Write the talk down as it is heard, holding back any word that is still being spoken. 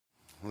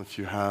Well, if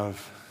you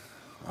have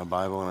a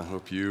Bible, and I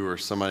hope you or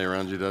somebody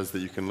around you does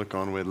that you can look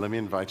on with, let me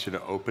invite you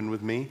to open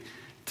with me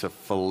to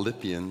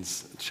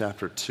Philippians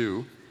chapter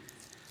 2.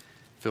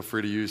 Feel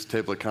free to use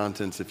table of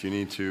contents if you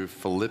need to.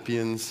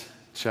 Philippians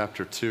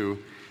chapter 2.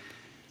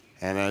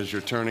 And as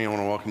you're turning, I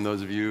want to welcome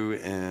those of you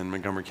in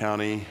Montgomery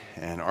County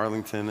and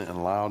Arlington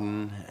and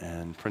Loudoun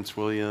and Prince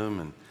William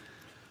and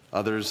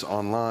others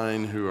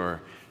online who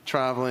are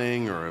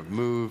traveling or have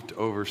moved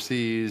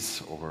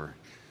overseas or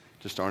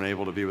just aren't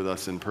able to be with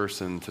us in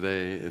person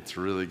today. It's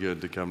really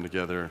good to come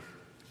together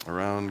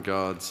around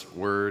God's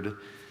Word,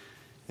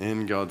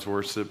 in God's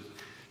worship.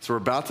 So we're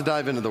about to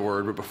dive into the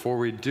Word, but before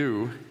we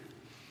do,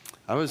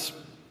 I was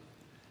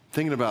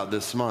thinking about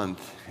this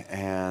month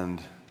and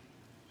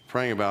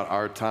praying about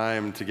our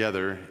time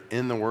together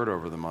in the Word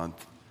over the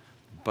month,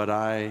 but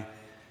I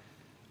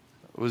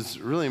was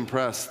really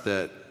impressed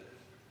that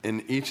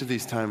in each of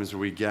these times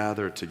we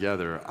gather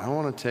together, I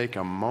want to take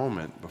a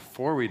moment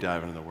before we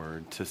dive into the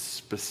Word to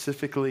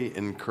specifically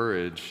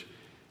encourage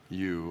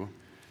you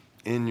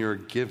in your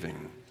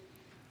giving,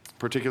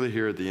 particularly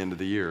here at the end of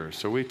the year.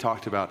 So we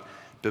talked about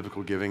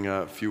biblical giving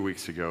a few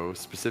weeks ago,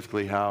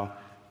 specifically how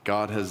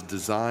God has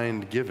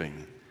designed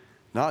giving,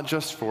 not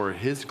just for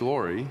His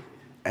glory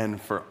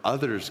and for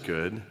others'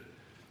 good,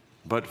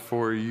 but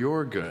for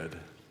your good.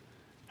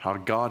 How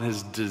God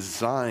has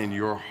designed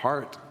your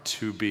heart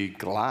to be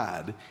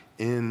glad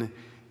in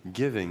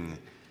giving.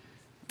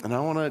 And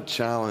I want to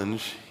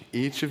challenge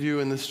each of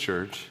you in this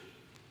church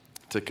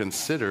to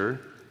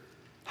consider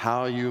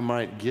how you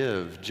might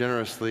give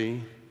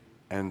generously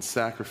and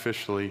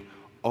sacrificially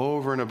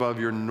over and above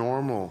your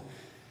normal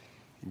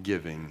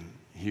giving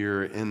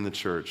here in the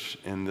church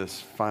in this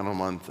final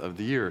month of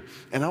the year.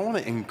 And I want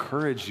to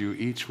encourage you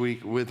each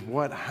week with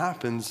what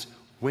happens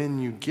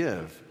when you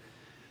give.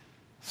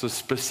 So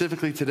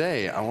specifically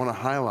today, I want to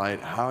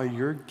highlight how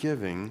your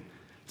giving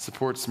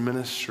supports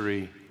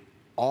ministry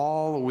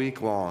all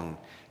week long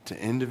to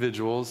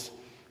individuals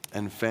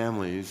and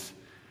families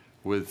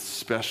with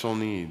special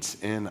needs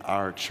in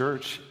our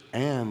church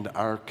and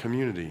our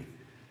community.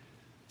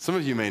 Some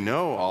of you may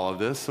know all of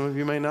this, some of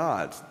you may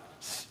not.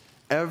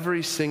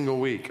 Every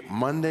single week,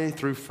 Monday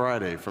through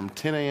Friday, from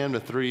 10 a.m. to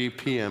 3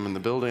 p.m. in the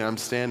building I'm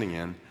standing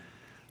in,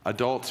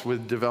 adults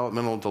with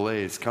developmental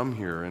delays come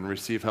here and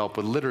receive help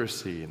with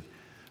literacy and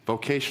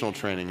vocational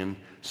training and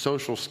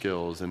social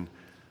skills, and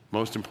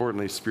most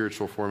importantly,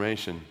 spiritual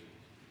formation.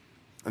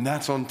 And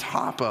that's on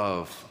top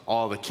of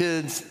all the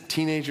kids,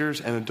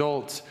 teenagers, and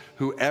adults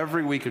who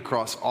every week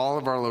across all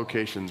of our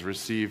locations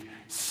receive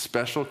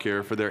special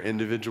care for their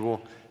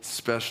individual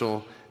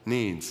special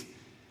needs.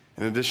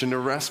 In addition to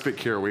respite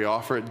care, we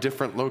offer at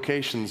different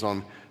locations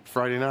on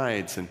Friday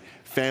nights and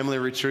family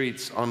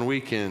retreats on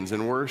weekends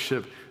and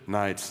worship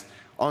nights,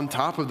 on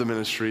top of the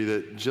ministry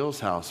that Jill's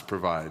house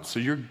provides. So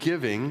your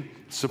giving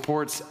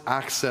supports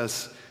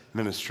Access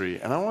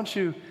Ministry. And I want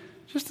you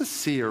just to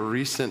see a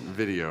recent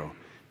video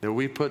that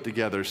we put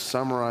together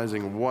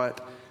summarizing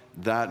what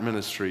that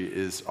ministry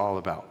is all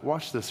about.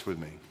 Watch this with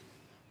me.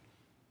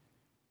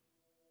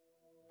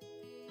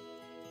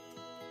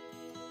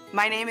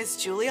 My name is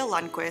Julia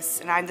Lundquist,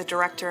 and I'm the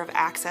director of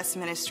Access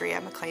Ministry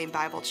at McLean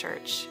Bible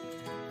Church.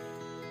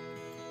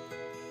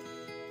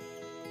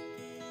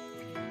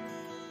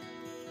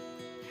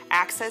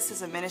 Access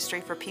is a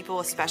ministry for people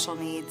with special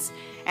needs,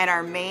 and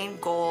our main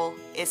goal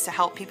is to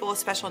help people with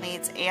special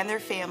needs and their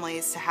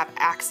families to have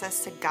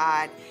access to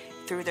God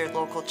through their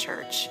local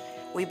church.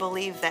 We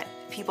believe that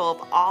people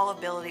of all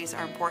abilities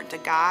are important to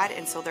God,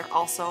 and so they're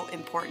also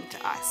important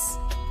to us.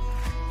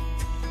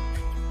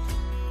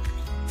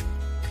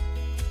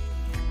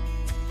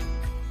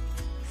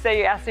 So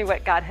you asked me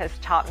what God has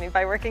taught me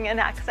by working in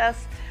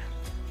Access.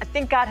 I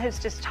think God has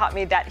just taught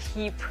me that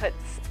He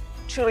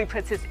truly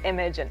puts His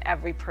image in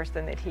every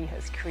person that He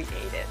has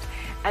created.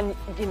 And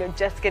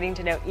just getting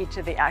to know each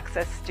of the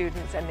Access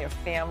students and their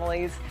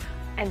families,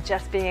 and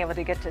just being able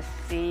to get to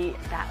see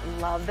that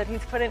love that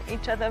He's put in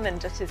each of them and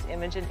just His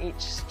image in each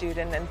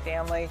student and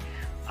family,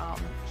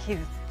 He's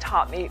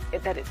taught me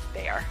that it's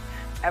there,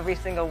 every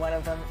single one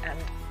of them. And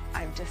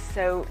I've just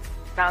so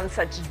found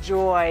such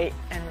joy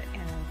in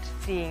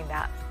seeing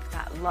that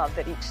love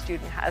that each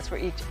student has for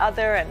each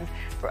other and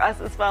for us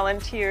as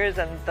volunteers,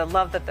 and the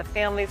love that the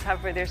families have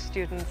for their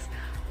students.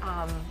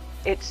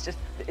 It's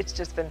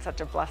just been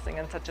such a blessing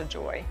and such a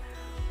joy.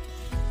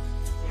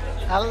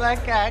 I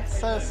like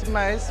Access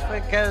most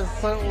because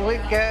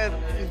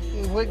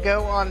we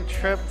go on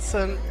trips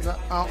and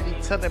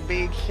to the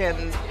beach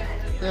and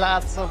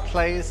lots of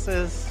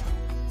places.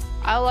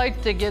 I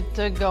like to get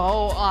to go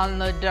on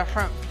the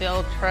different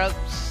field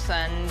trips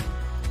and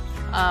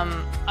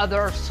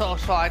other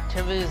social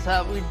activities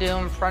that we do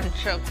in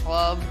Friendship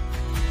Club.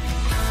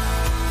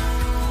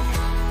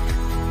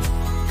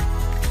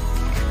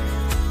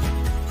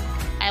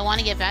 I want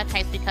to get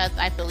baptized because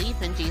I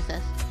believe in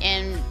Jesus,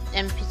 and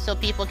so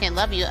people can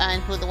love you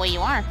and who the way you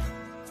are.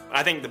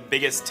 I think the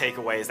biggest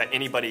takeaway is that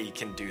anybody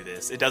can do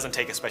this. It doesn't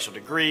take a special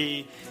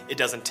degree. It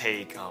doesn't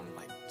take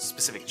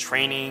specific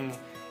training.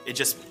 It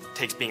just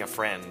takes being a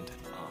friend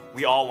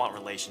we all want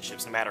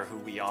relationships, no matter who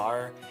we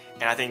are.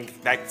 And I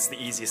think that's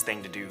the easiest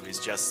thing to do, is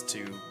just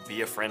to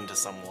be a friend to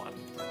someone.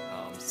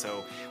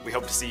 So we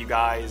hope to see you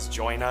guys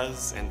join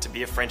us and to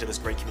be a friend to this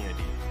great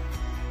community.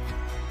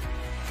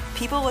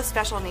 People with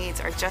special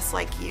needs are just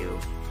like you.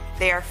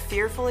 They are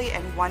fearfully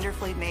and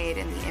wonderfully made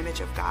in the image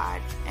of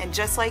God. And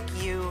just like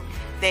you,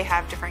 they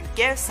have different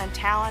gifts and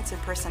talents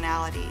and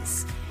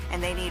personalities.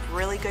 And they need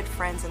really good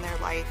friends in their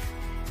life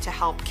to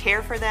help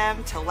care for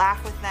them, to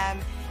laugh with them,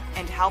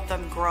 and to help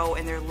them grow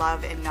in their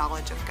love and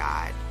knowledge of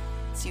God.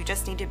 So you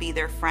just need to be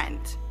their friend.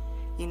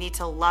 You need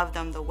to love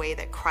them the way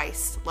that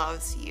Christ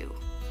loves you.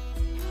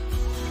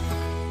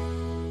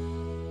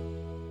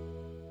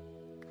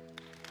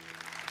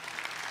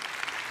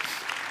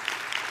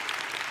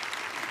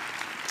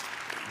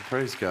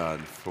 Praise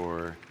God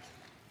for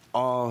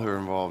all who are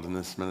involved in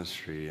this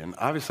ministry. And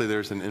obviously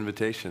there's an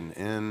invitation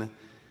in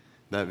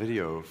that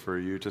video for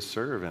you to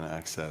serve in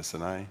Access.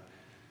 And I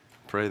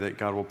pray that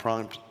God will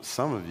prompt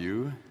some of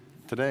you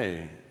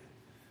today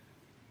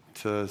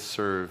to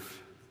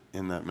serve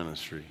in that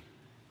ministry.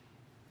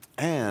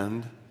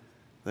 And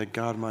that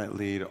God might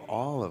lead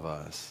all of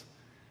us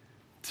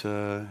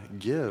to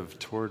give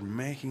toward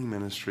making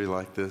ministry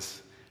like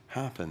this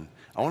happen.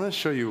 I want to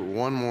show you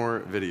one more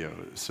video.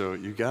 So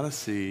you got to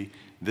see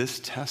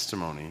this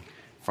testimony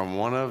from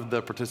one of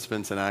the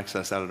participants in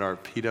Access out at our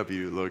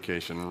PW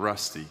location,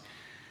 Rusty,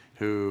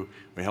 who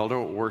we held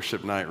a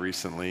worship night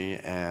recently,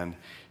 and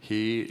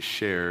he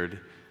shared,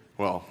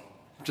 well,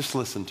 just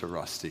listen to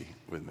Rusty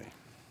with me.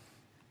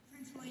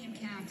 Prince William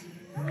County.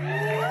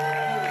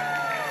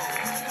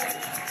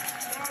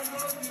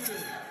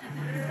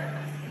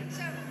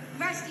 So,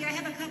 Rusty, I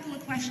have a couple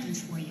of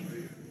questions for you.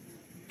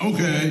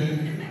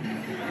 Okay.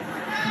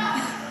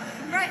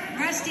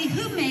 Rusty,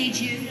 who made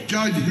you?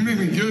 God, you made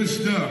me good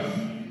stuff.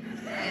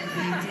 Yes,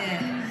 he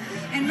did.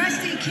 And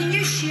Rusty, can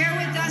you share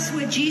with us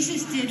what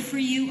Jesus did for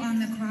you on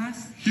the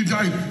cross? He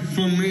died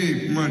for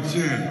me, my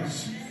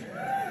sins.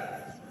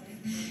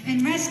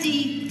 And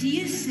Rusty, do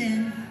you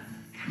sin?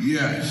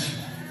 Yes.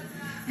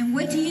 And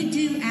what do you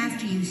do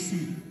after you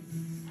sin?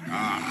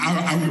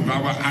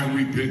 I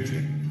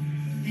repented.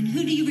 And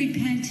who do you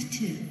repent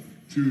to?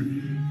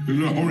 To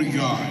the Holy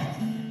God.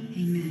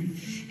 Amen.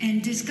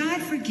 And does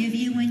God forgive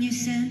you when you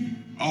sin?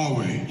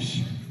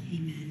 Always.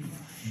 Amen.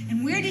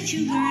 And where did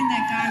you learn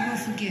that God will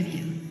forgive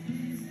you?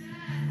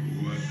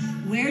 What?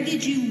 Where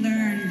did you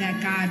learn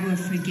that God will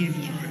forgive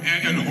you?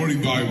 In the Holy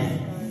Bible.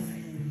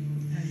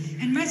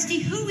 And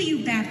Rusty, who were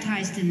you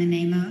baptized in the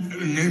name of? In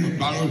the name of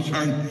Father,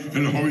 Son,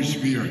 and the Holy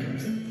Spirit.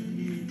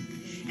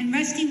 And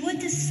Rusty, what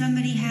does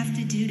somebody have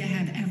to do to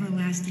have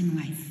everlasting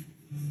life?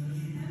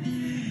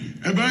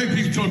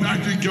 Everybody turn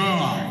back to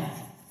God.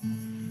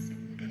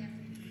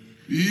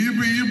 You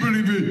believe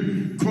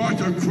in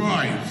Christ of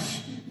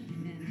Christ.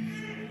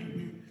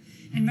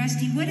 And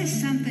Rusty, what is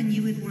something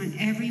you would want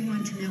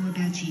everyone to know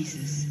about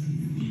Jesus?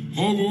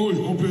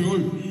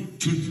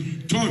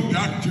 Turn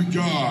back to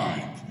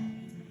God.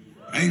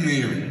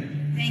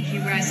 Amen. Thank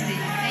you, Rusty.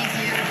 Thank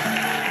you.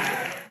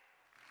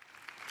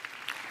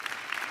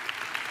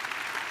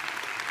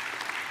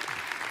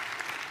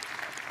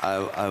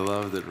 I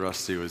love that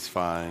Rusty was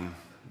fine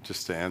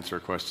just to answer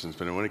questions,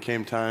 but when it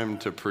came time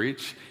to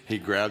preach, he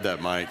grabbed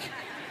that mic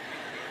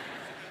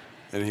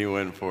and he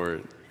went for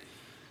it.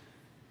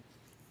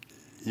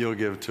 You'll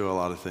give to a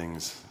lot of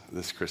things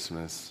this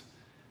Christmas,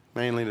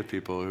 mainly to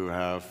people who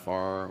have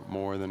far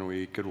more than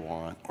we could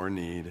want or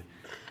need.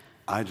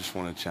 I just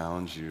want to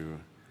challenge you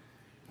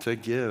to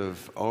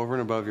give over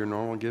and above your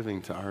normal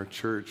giving to our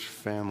church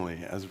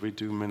family as we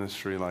do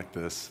ministry like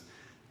this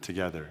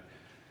together.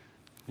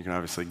 You can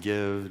obviously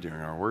give during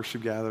our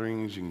worship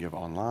gatherings. You can give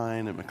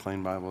online at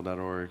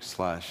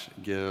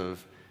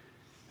mcleanbible.org/give.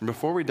 And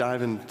before we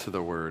dive into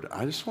the word,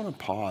 I just want to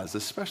pause,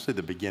 especially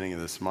the beginning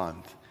of this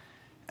month,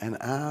 and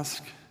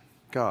ask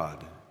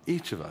God,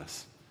 each of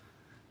us,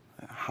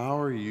 how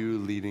are you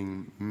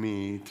leading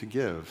me to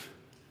give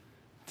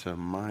to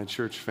my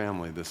church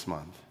family this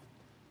month?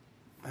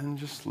 And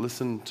just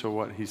listen to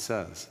what he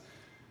says.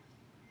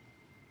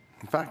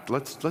 In fact,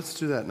 let's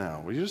do that now.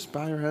 Will you just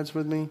bow your heads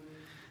with me?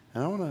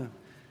 And I want to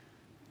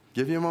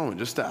give you a moment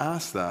just to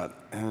ask that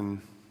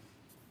and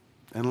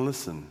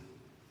listen.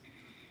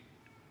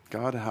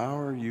 God, how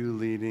are you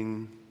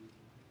leading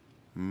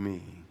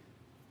me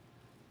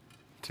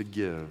to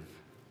give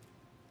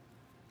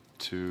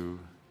to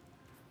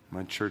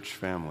my church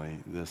family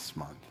this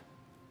month?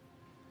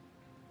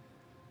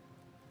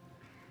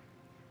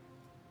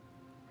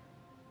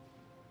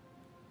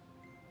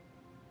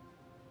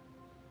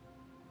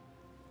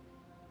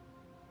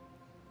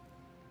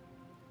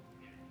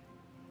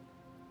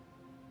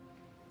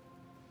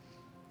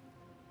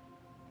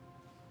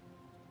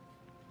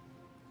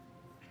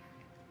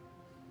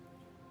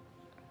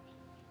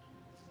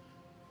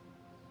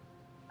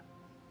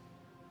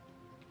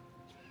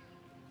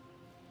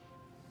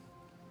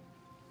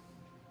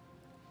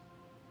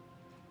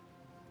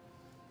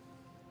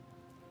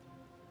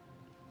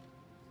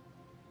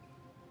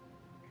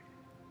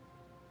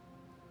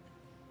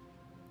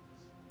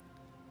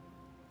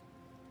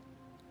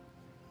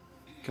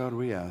 God,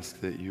 we ask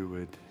that you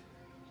would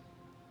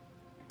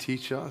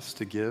teach us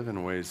to give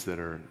in ways that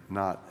are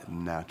not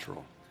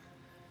natural,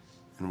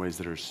 in ways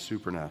that are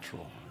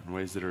supernatural, in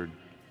ways that are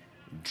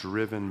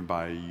driven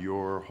by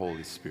your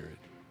Holy Spirit.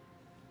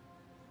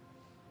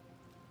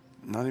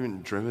 Not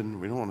even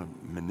driven, we don't want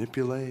to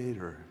manipulate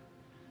or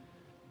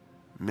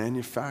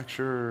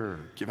manufacture or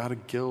give out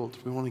of guilt.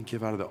 We want to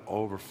give out of the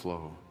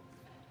overflow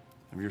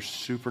of your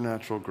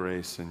supernatural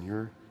grace and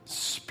your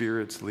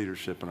Spirit's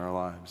leadership in our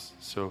lives.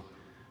 So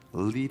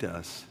lead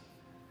us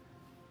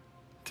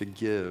to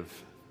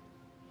give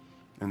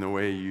in the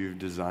way you've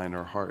designed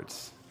our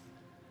hearts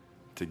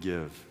to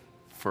give.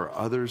 For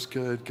others'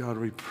 good, God,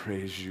 we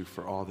praise you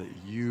for all that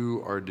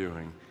you are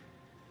doing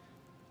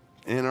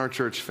in our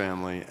church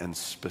family and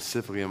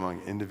specifically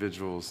among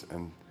individuals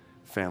and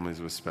families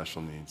with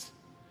special needs.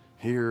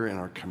 Here in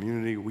our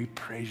community, we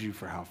praise you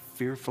for how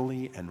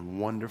fearfully and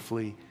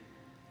wonderfully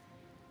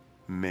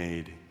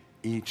made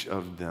each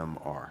of them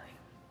are,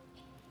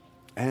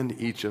 and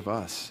each of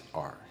us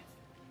are.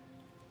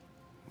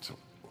 So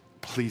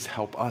please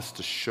help us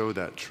to show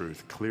that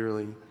truth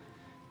clearly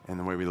in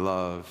the way we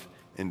love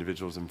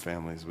individuals and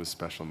families with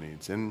special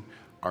needs in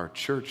our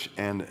church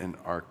and in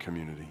our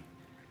community.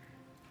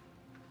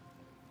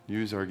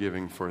 Use our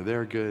giving for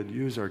their good.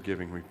 Use our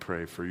giving, we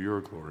pray, for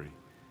your glory.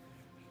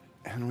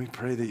 And we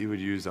pray that you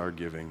would use our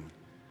giving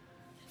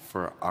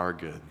for our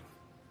good.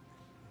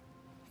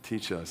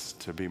 Teach us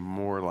to be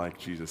more like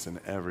Jesus in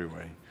every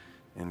way,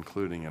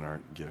 including in our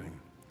giving.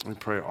 We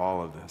pray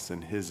all of this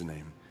in his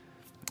name.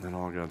 And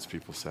all God's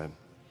people said,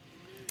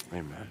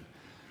 amen.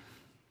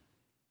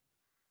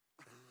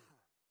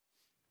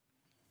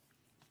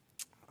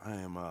 I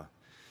am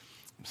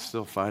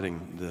still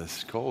fighting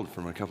this cold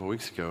from a couple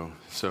weeks ago,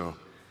 so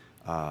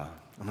I'm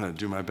going to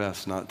do my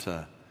best not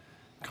to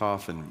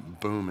cough and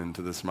boom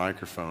into this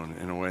microphone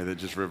in a way that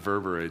just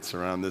reverberates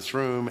around this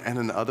room and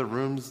in other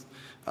rooms.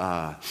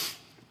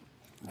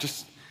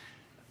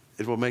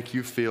 It will make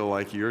you feel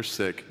like you're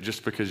sick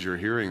just because you're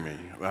hearing me,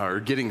 or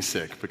getting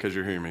sick because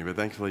you're hearing me, but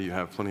thankfully you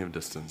have plenty of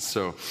distance.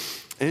 So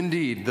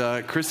indeed,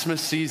 the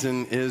Christmas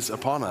season is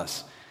upon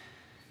us.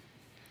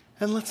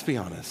 And let's be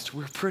honest,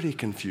 we're pretty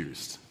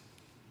confused.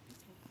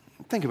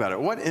 Think about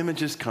it. What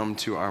images come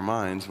to our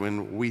minds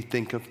when we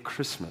think of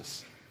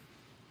Christmas?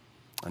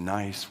 A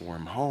nice,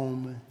 warm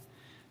home,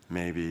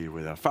 maybe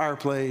with a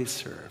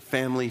fireplace or a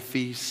family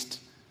feast,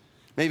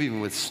 maybe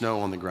even with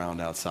snow on the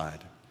ground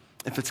outside.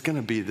 If it's going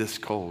to be this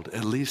cold,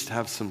 at least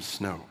have some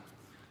snow.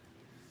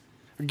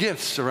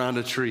 Gifts around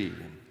a tree.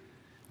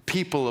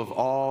 People of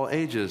all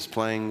ages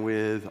playing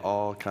with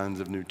all kinds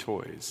of new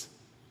toys.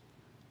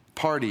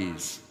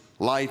 Parties,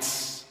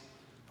 lights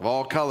of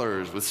all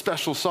colors with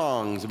special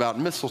songs about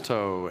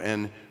mistletoe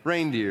and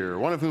reindeer,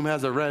 one of whom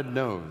has a red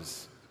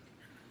nose.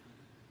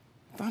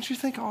 Don't you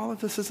think all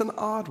of this is an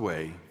odd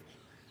way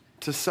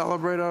to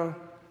celebrate a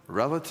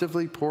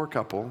relatively poor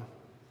couple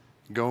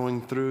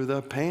going through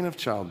the pain of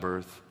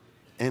childbirth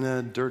in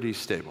a dirty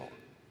stable?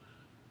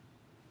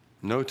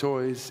 No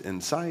toys in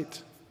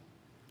sight,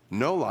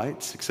 no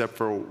lights except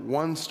for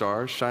one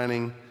star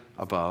shining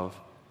above.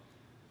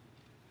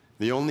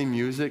 The only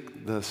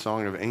music, the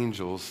song of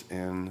angels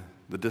in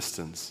the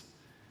distance.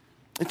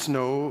 It's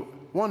no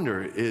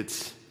wonder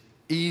it's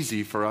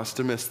easy for us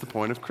to miss the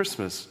point of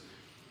Christmas.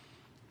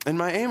 And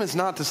my aim is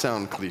not to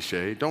sound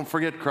cliche. Don't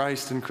forget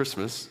Christ and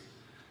Christmas.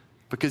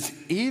 Because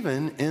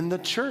even in the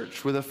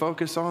church with a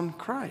focus on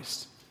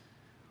Christ,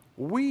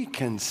 we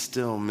can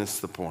still miss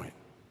the point.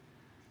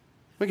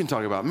 We can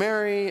talk about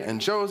Mary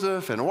and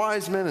Joseph and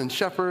wise men and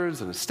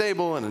shepherds and a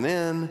stable and an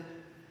inn,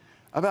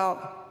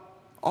 about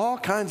all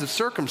kinds of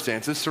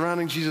circumstances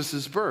surrounding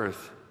Jesus'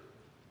 birth.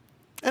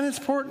 And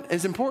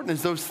as important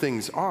as those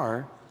things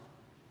are,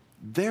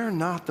 they're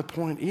not the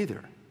point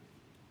either.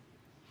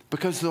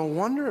 Because the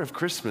wonder of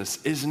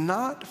Christmas is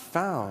not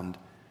found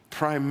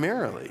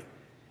primarily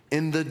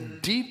in the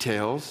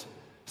details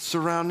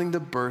surrounding the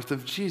birth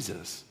of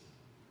Jesus.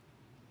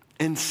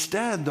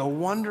 Instead, the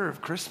wonder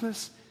of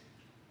Christmas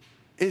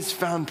is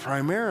found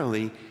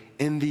primarily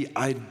in the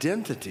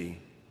identity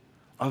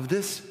of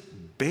this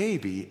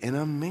baby in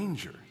a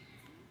manger.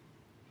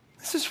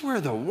 This is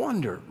where the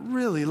wonder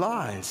really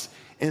lies,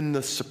 in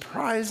the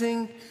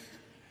surprising,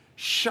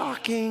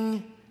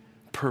 shocking,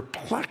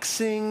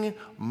 perplexing,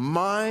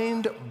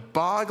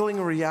 mind-boggling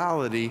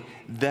reality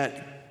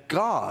that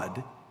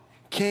God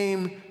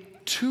came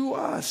to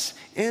us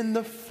in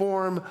the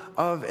form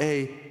of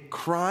a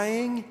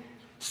crying,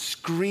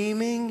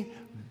 screaming,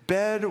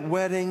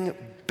 bedwetting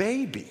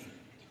baby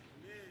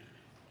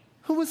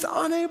who was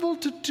unable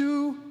to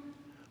do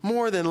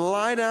more than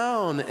lie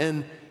down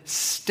and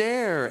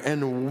stare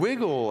and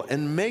wiggle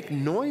and make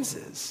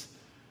noises.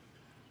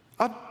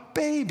 A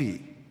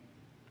baby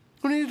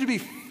who needed to be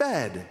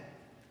fed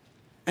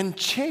and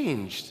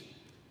changed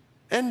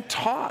and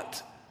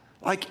taught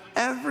like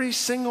every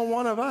single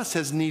one of us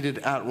has needed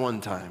at one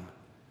time.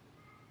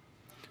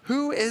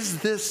 Who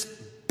is this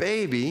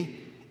baby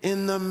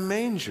in the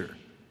manger?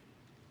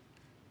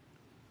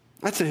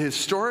 That's a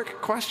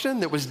historic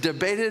question that was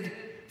debated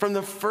from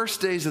the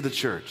first days of the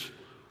church.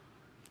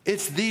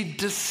 It's the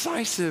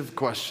decisive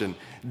question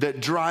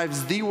that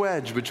drives the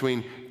wedge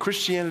between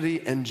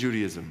Christianity and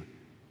Judaism,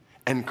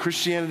 and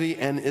Christianity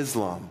and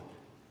Islam,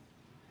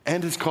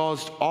 and has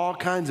caused all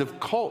kinds of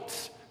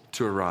cults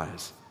to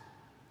arise.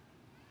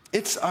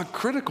 It's a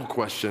critical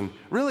question.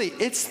 Really,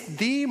 it's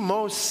the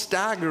most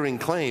staggering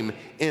claim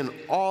in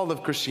all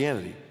of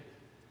Christianity,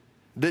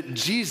 that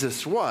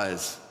Jesus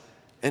was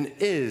and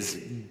is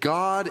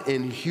God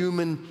in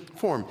human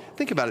form.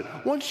 Think about it.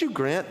 Once you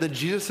grant that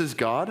Jesus is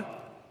God,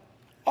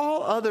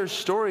 all other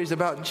stories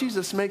about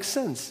Jesus make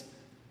sense.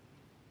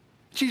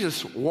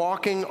 Jesus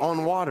walking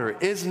on water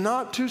is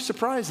not too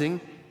surprising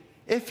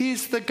if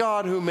he's the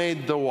God who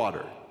made the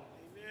water.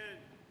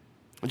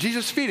 Amen.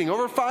 Jesus feeding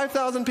over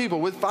 5,000 people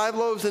with 5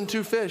 loaves and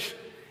 2 fish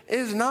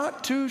is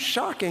not too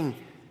shocking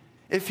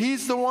if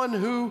he's the one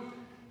who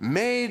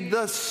made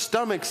the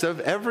stomachs of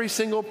every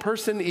single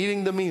person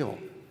eating the meal.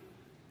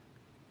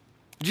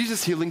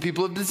 Jesus healing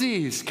people of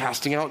disease,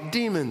 casting out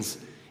demons,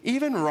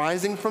 even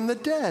rising from the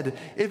dead.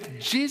 If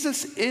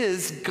Jesus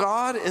is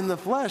God in the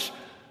flesh,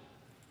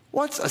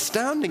 what's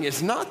astounding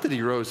is not that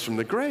he rose from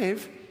the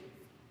grave,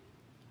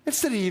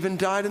 it's that he even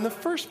died in the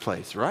first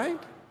place, right?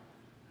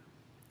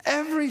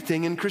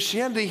 Everything in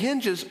Christianity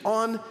hinges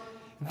on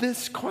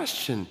this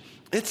question.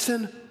 It's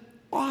an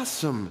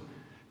awesome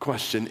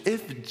question.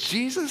 If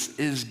Jesus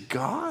is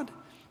God,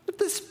 if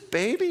this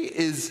baby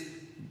is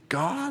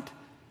God,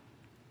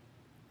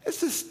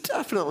 this is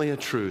definitely a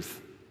truth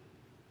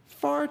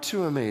far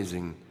too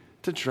amazing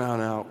to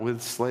drown out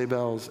with sleigh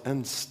bells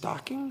and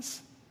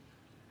stockings.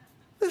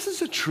 This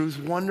is a truth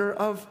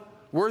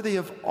worthy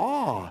of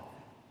awe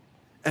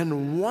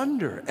and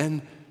wonder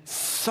and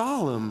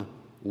solemn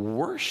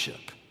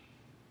worship.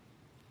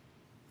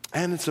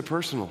 And it's a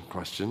personal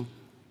question,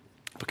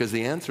 because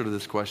the answer to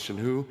this question,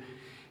 who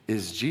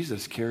is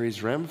Jesus,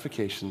 carries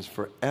ramifications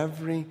for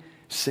every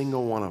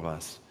single one of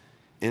us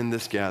in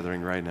this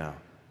gathering right now,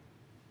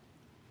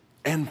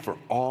 and for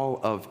all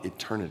of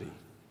eternity.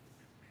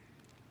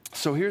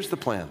 So here's the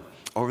plan.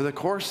 Over the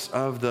course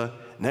of the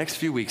next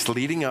few weeks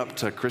leading up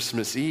to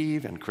Christmas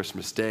Eve and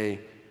Christmas Day,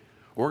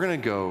 we're going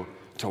to go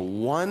to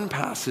one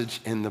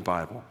passage in the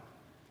Bible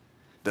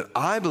that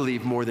I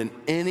believe more than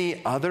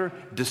any other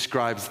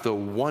describes the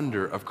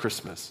wonder of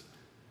Christmas.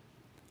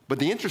 But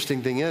the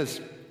interesting thing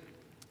is,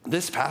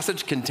 this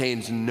passage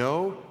contains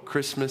no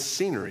Christmas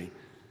scenery.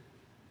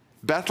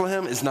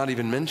 Bethlehem is not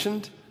even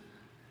mentioned.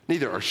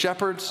 Neither are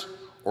shepherds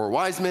or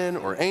wise men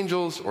or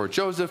angels or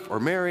Joseph or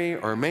Mary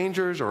or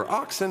mangers or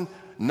oxen.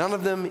 None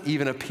of them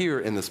even appear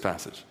in this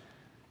passage.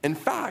 In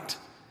fact,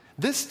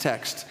 this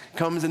text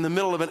comes in the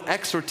middle of an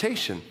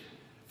exhortation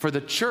for the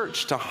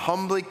church to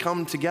humbly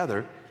come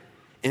together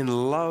in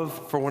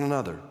love for one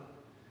another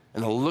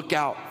and to look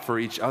out for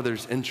each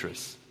other's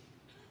interests.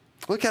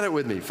 Look at it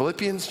with me.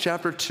 Philippians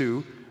chapter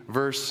 2,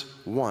 verse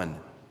 1.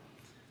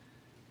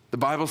 The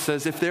Bible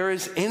says, if there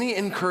is any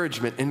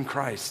encouragement in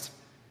Christ,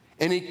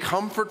 any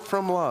comfort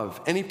from love,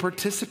 any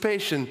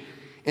participation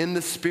in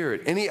the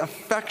Spirit, any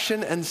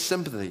affection and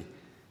sympathy,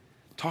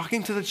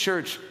 talking to the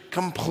church,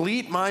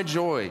 complete my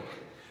joy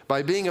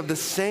by being of the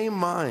same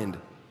mind,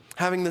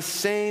 having the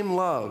same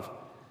love,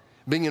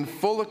 being in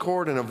full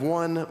accord and of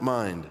one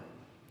mind.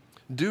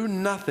 Do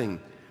nothing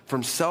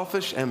from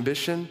selfish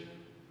ambition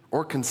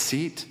or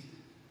conceit,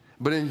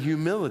 but in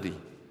humility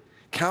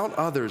count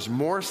others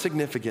more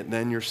significant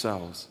than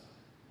yourselves.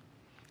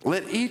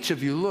 Let each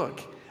of you look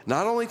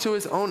not only to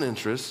his own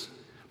interests,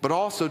 but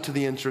also to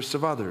the interests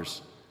of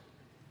others.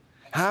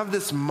 Have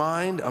this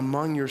mind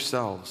among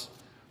yourselves,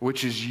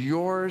 which is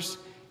yours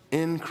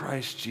in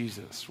Christ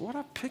Jesus. What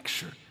a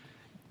picture.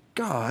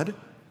 God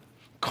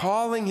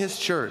calling his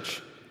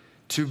church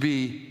to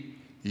be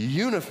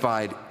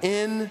unified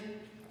in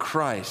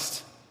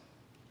Christ,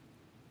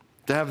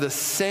 to have the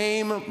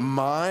same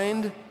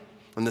mind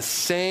and the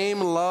same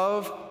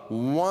love,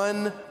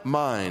 one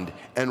mind.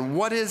 And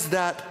what is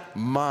that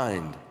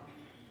mind?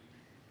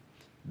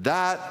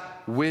 That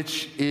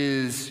which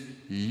is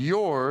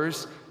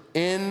yours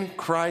in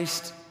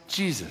Christ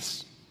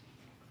Jesus.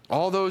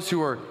 All those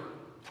who are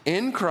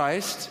in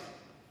Christ,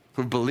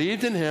 who've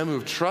believed in him,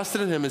 who've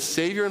trusted in him as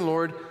Savior and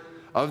Lord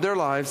of their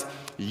lives,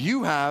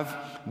 you have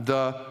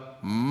the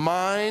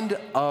mind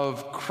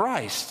of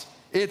Christ.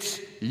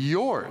 It's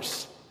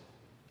yours.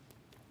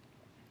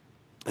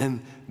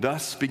 And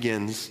thus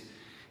begins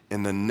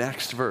in the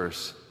next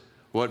verse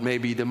what may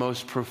be the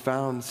most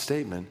profound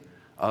statement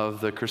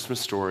of the Christmas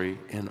story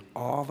in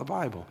all the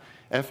Bible.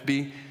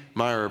 F.B.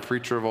 Meyer, a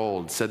preacher of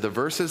old, said the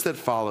verses that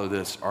follow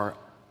this are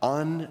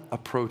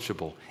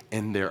unapproachable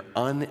in their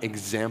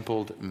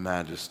unexampled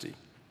majesty.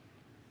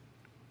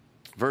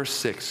 Verse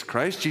 6,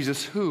 Christ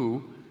Jesus,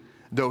 who,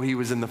 though he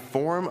was in the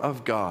form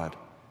of God,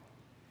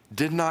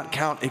 did not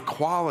count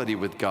equality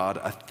with God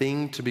a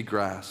thing to be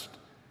grasped,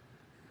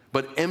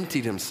 but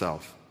emptied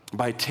himself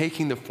by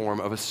taking the form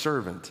of a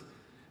servant,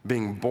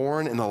 being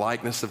born in the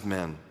likeness of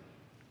men.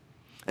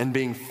 And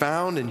being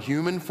found in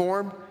human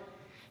form,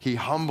 he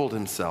humbled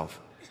himself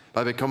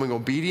by becoming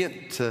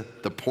obedient to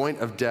the point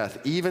of death,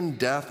 even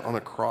death on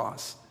a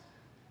cross.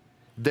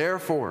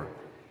 Therefore,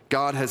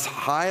 God has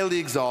highly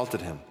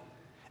exalted him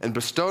and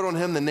bestowed on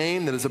him the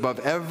name that is above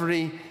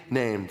every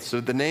name. So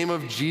at the name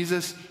of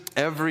Jesus,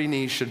 every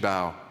knee should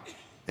bow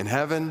in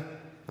heaven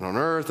and on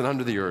earth and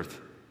under the earth,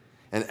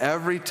 and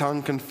every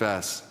tongue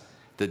confess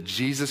that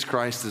Jesus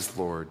Christ is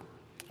Lord,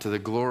 to the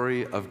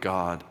glory of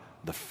God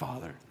the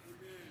Father.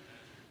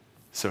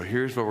 So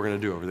here's what we're going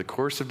to do. Over the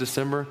course of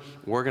December,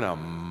 we're going to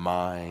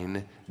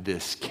mine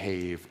this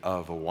cave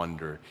of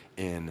wonder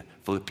in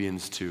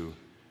Philippians 2,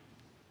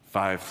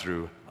 5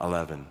 through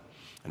 11.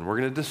 And we're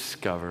going to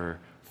discover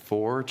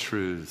 4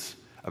 truths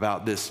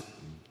about this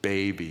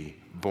baby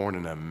born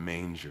in a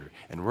manger.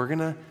 And we're going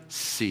to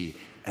see,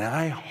 and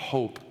I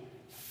hope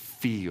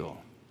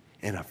feel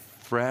in a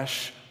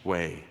fresh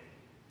way,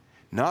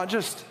 not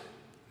just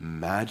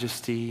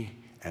majesty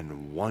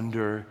and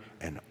wonder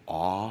and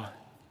awe,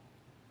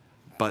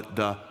 but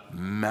the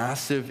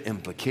massive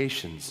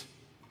implications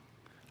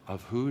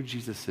of who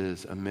Jesus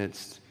is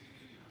amidst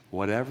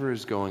whatever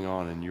is going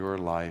on in your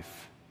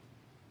life,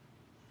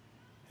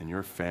 in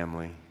your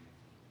family,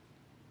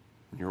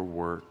 in your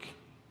work,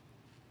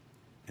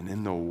 and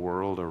in the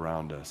world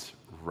around us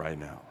right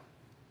now.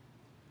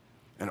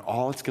 And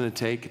all it's going to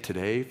take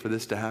today for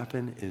this to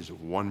happen is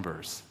one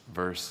verse,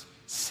 verse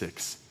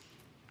 6.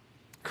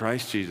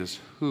 Christ Jesus,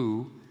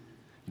 who,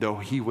 though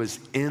he was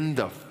in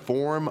the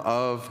form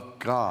of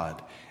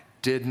God,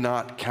 did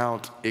not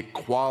count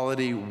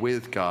equality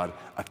with God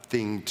a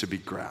thing to be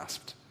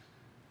grasped.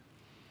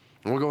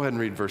 And we'll go ahead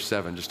and read verse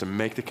 7 just to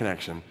make the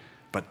connection.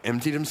 But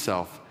emptied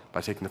himself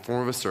by taking the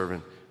form of a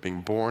servant,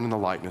 being born in the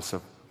likeness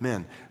of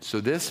men. So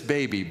this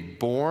baby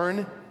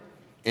born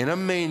in a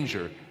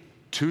manger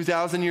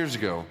 2,000 years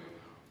ago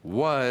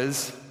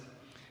was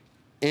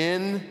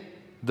in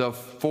the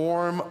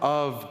form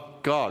of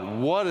God.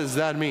 What does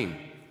that mean?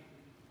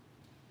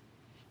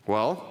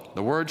 Well,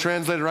 the word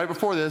translated right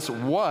before this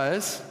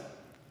is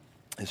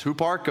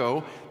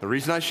huparko. The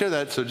reason I share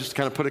that, so just to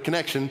kind of put a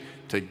connection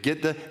to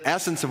get the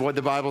essence of what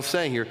the Bible's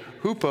saying here.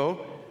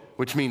 Hupo,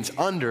 which means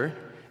under,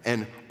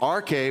 and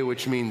arche,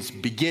 which means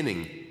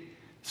beginning.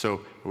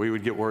 So we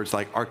would get words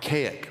like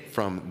archaic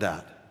from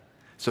that.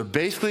 So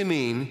basically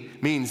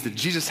means that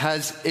Jesus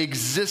has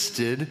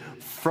existed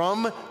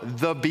from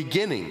the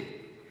beginning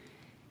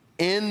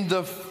in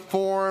the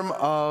form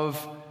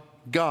of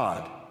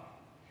God.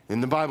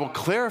 And the Bible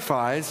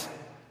clarifies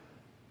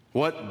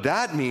what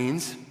that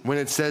means when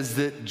it says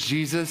that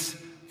Jesus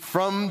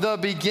from the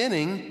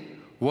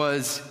beginning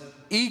was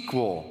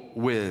equal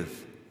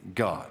with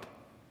God.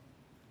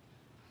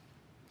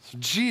 So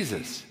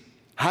Jesus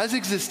has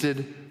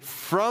existed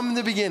from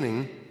the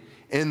beginning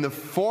in the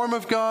form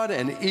of God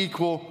and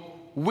equal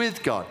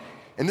with God.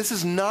 And this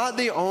is not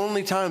the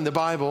only time the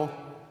Bible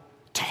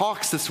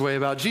talks this way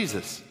about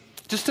Jesus.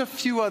 Just a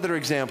few other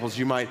examples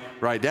you might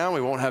write down.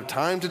 We won't have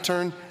time to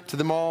turn to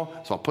them all,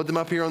 so I'll put them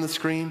up here on the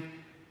screen.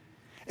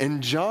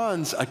 In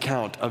John's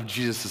account of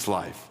Jesus'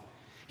 life,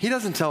 he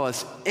doesn't tell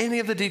us any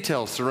of the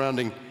details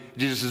surrounding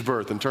Jesus'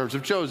 birth in terms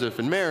of Joseph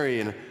and Mary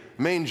and a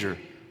manger.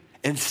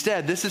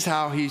 Instead, this is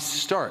how he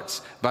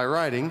starts by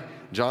writing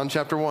John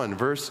chapter 1,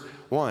 verse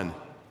 1.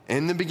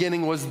 In the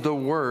beginning was the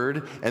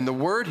Word, and the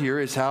Word here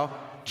is how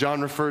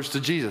John refers to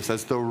Jesus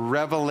as the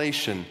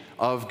revelation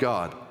of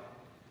God.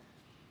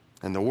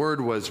 And the Word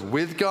was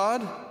with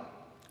God,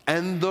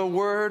 and the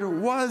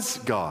Word was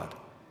God.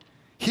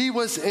 He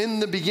was in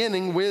the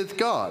beginning with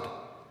God.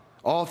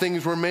 All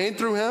things were made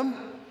through him,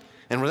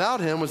 and without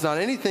him was not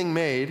anything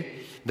made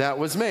that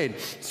was made.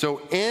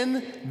 So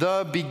in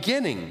the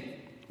beginning,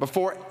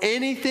 before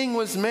anything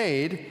was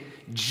made,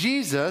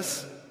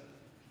 Jesus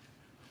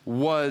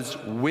was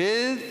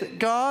with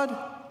God,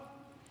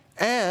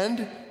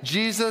 and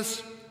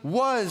Jesus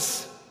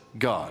was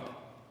God.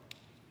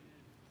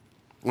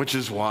 Which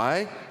is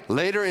why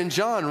later in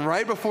John,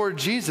 right before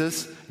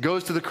Jesus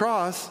goes to the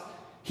cross,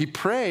 he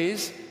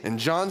prays in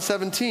John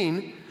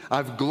 17,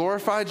 I've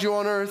glorified you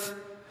on earth,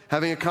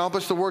 having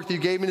accomplished the work that you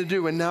gave me to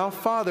do. And now,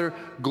 Father,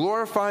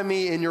 glorify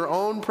me in your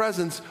own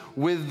presence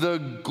with the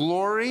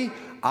glory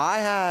I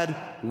had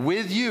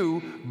with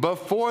you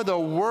before the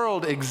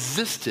world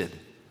existed.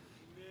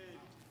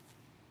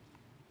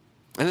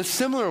 In a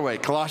similar way,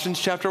 Colossians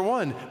chapter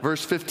 1,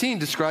 verse 15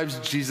 describes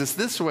Jesus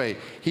this way.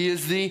 He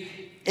is the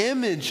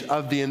image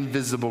of the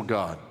invisible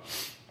God,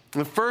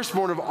 the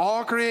firstborn of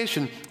all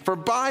creation. For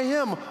by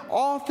him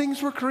all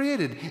things were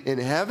created, in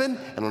heaven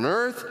and on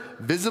earth,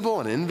 visible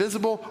and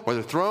invisible,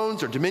 whether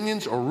thrones or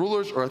dominions or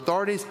rulers or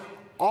authorities.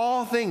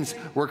 All things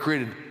were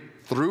created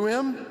through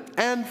him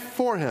and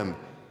for him.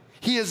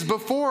 He is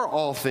before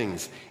all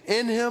things.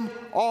 In him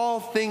all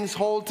things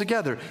hold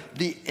together.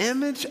 The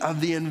image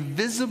of the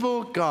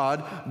invisible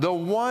God, the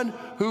one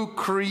who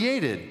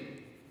created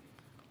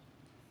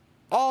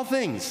all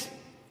things,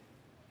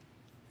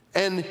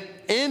 and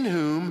in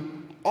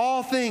whom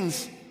all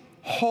things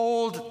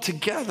hold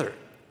together.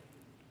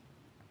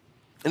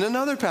 In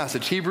another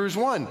passage, Hebrews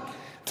 1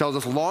 tells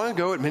us long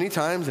ago, at many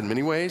times, in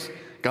many ways,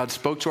 God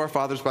spoke to our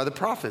fathers by the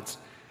prophets.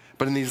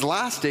 But in these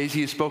last days,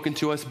 he has spoken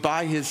to us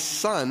by his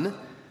Son,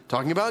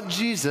 talking about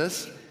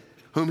Jesus,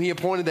 whom he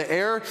appointed the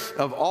heir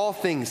of all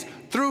things.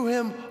 Through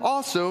him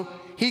also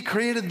he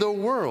created the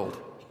world.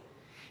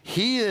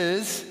 He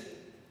is,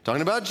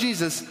 talking about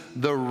Jesus,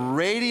 the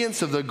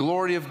radiance of the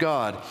glory of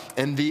God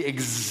and the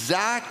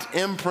exact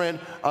imprint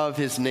of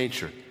his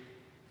nature.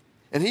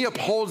 And he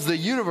upholds the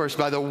universe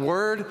by the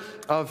word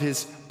of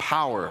his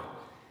power.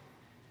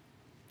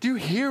 Do you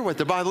hear what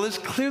the Bible is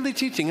clearly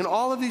teaching in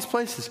all of these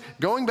places?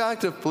 Going back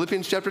to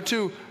Philippians chapter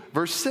 2,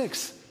 verse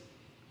 6.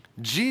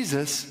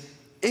 Jesus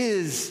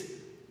is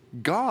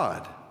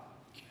God.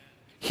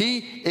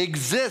 He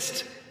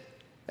exists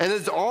and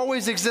has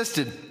always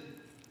existed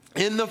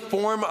in the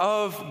form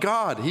of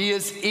God. He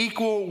is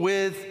equal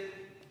with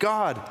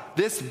God.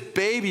 This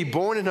baby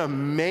born in a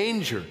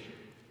manger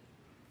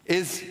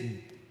is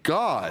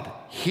God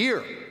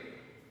here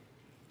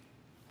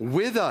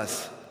with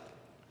us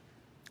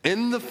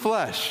in the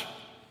flesh.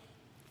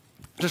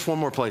 Just one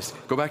more place.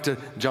 Go back to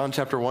John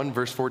chapter 1,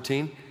 verse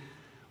 14,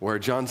 where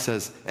John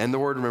says, and the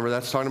Word, remember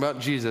that's talking about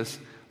Jesus,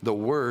 the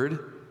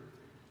Word,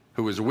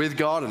 who was with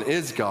God and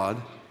is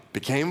God,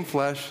 became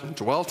flesh and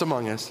dwelt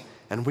among us,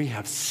 and we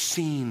have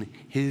seen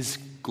his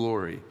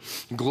glory.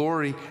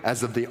 Glory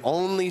as of the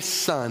only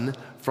Son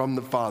from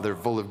the Father,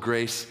 full of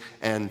grace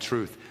and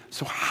truth.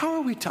 So how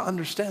are we to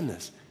understand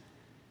this?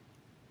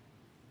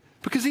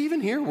 Because even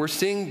here we're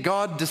seeing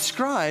God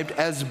described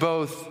as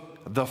both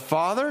the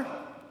Father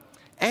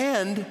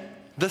and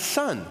the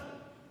Son.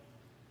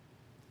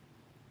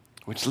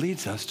 Which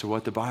leads us to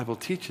what the Bible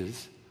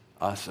teaches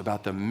us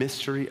about the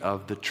mystery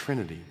of the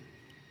Trinity.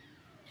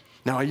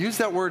 Now, I use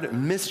that word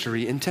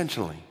mystery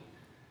intentionally.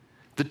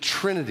 The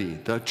Trinity,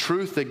 the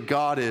truth that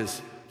God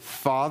is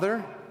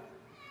Father,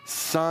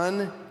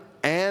 Son,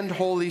 and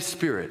Holy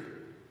Spirit,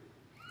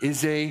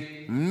 is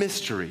a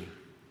mystery.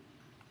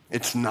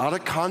 It's not a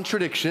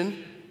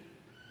contradiction,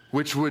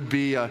 which would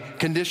be a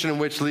condition in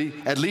which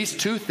at least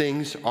two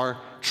things are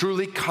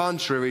truly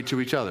contrary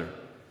to each other.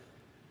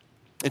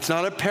 It's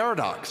not a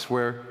paradox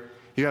where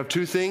you have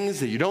two things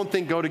that you don't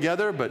think go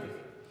together, but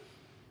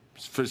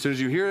as soon as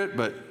you hear it,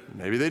 but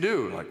maybe they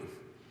do, like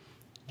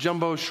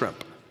jumbo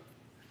shrimp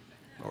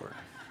or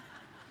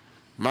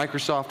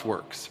Microsoft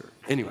Works. Or,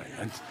 anyway,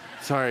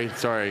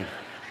 sorry.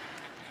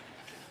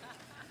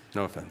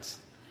 No offense.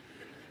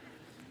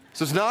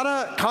 So it's not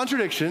a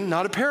contradiction,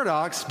 not a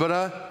paradox, but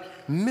a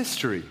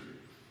mystery,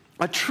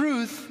 a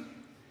truth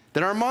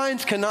that our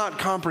minds cannot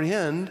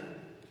comprehend,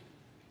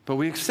 but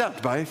we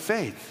accept by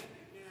faith.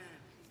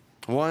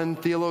 One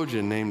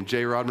theologian named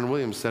J. Rodman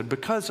Williams said,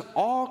 because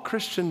all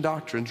Christian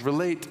doctrines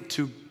relate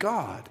to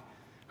God,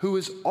 who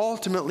is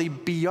ultimately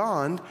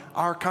beyond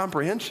our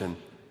comprehension,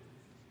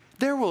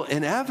 there will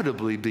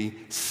inevitably be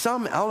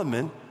some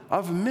element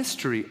of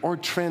mystery or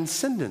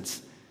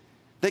transcendence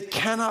that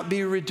cannot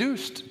be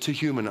reduced to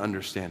human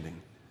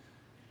understanding.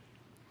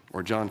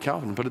 Or John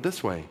Calvin put it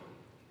this way,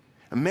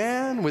 a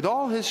man with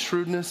all his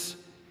shrewdness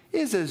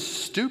is as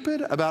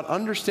stupid about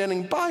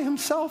understanding by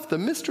himself the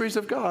mysteries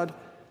of God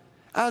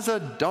as a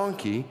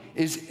donkey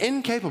is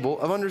incapable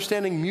of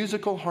understanding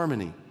musical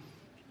harmony.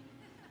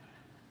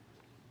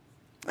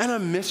 And a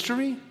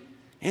mystery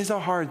is a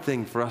hard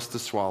thing for us to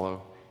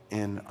swallow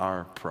in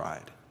our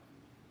pride.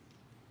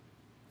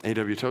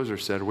 A.W. Tozer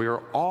said, we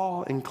are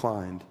all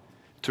inclined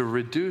to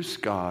reduce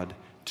God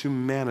to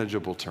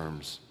manageable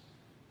terms.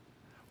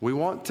 We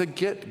want to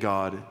get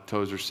God,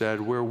 Tozer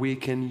said, where we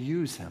can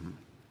use him.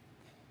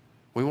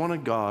 We want a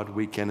God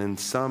we can in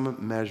some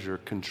measure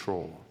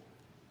control.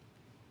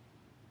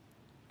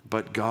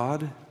 But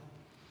God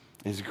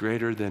is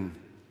greater than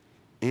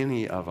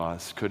any of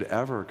us could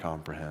ever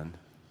comprehend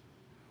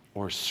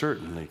or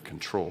certainly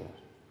control.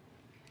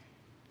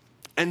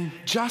 And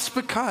just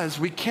because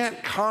we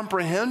can't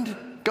comprehend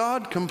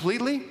God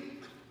completely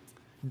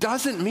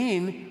doesn't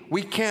mean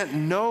we can't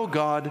know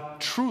God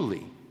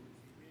truly.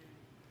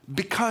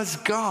 Because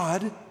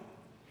God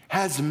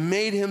has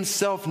made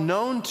himself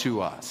known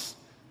to us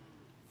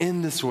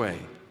in this way.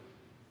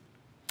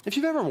 If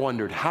you've ever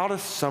wondered how to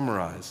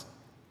summarize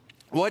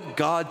what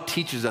God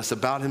teaches us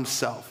about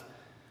himself,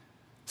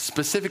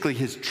 specifically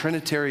his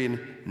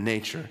Trinitarian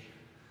nature,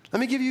 let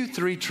me give you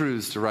 3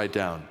 truths to write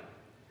down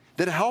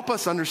that help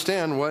us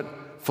understand what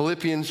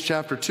Philippians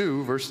chapter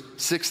 2, verse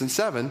 6 and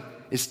 7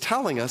 is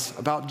telling us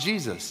about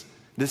Jesus,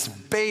 this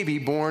baby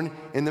born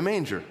in the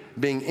manger,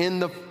 being in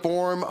the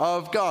form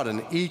of God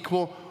and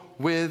equal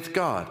with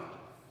God.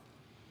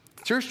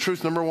 So here's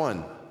truth number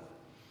 1.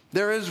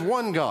 There is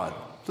one God.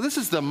 So this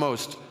is the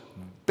most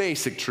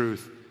basic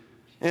truth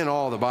in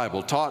all the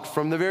Bible, taught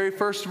from the very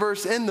first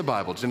verse in the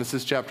Bible,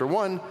 Genesis chapter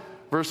 1,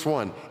 verse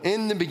 1.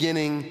 In the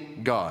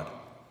beginning, God.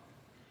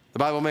 The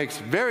Bible makes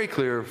very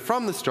clear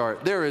from the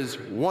start, there is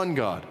one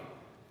God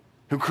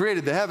who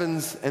created the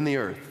heavens and the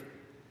earth.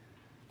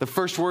 The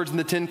first words in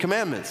the 10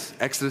 Commandments,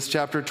 Exodus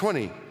chapter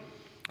 20,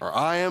 are,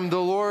 I am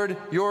the Lord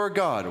your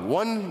God,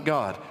 one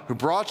God, who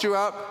brought you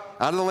out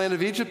of the land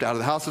of Egypt, out of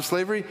the house of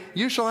slavery.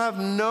 You shall have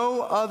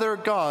no other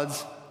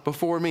gods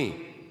before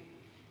me.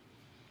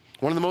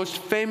 One of the most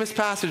famous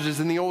passages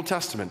in the Old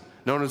Testament,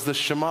 known as the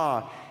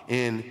Shema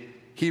in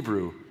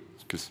Hebrew,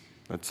 because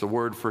That's the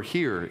word for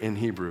hear in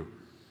Hebrew.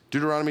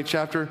 Deuteronomy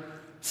chapter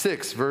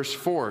 6, verse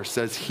 4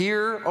 says,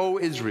 "Hear, O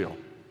Israel."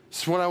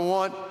 This is what I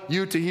want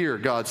you to hear,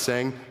 God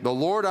saying. "The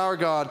Lord our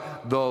God,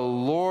 the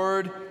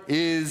Lord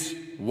is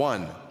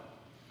one.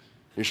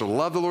 You shall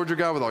love the Lord your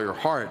God with all your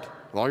heart,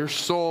 with all your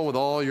soul, with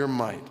all your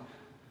might."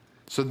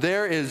 So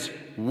there is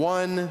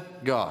one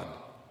God.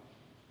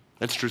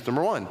 That's truth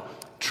number one.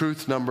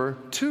 Truth number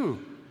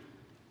two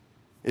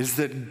is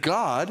that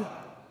God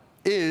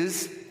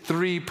is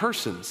three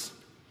persons.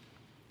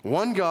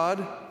 One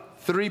God,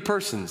 three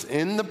persons.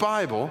 In the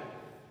Bible,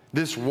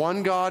 this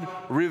one God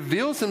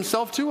reveals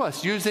himself to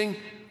us using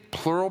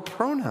plural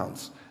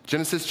pronouns.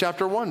 Genesis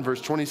chapter 1, verse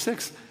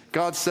 26,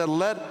 God said,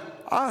 "Let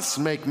us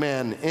make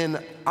man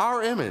in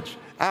our image,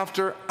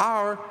 after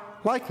our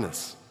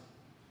likeness."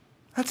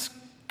 That's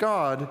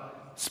God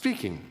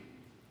speaking.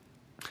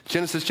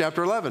 Genesis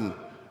chapter 11,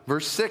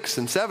 verse 6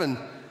 and 7,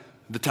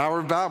 the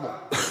Tower of Babel.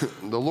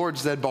 The Lord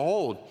said,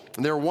 "Behold,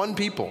 they're one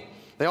people.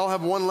 They all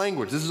have one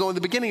language. This is only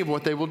the beginning of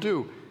what they will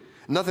do.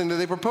 Nothing that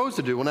they propose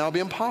to do will now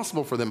be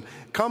impossible for them.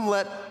 Come,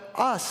 let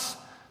us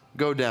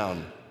go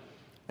down."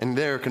 And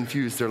there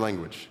confuse their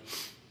language.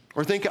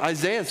 Or think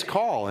Isaiah's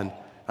call in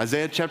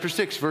Isaiah chapter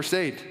 6, verse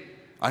 8.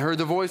 "I heard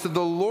the voice of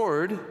the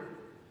Lord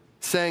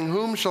saying,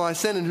 'Whom shall I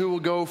send and who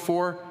will go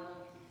for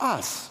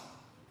us?'"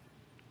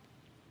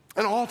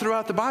 And all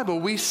throughout the Bible,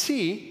 we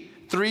see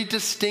three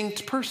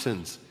distinct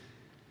persons.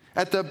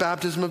 At the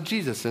baptism of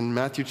Jesus in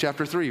Matthew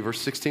chapter 3,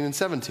 verse 16 and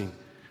 17,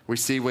 we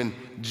see when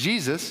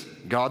Jesus,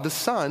 God the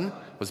Son,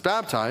 was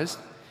baptized,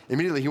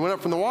 immediately he went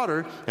up from the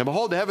water, and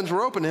behold, the heavens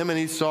were opened to him, and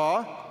he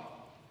saw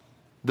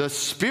the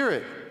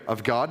Spirit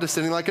of God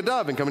descending like a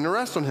dove and coming to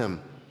rest on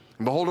him.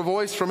 And behold, a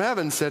voice from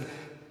heaven said,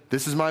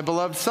 "This is my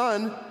beloved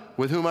Son,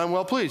 with whom I'm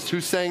well pleased."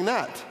 Who's saying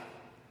that?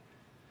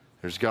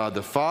 There's God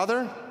the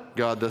Father,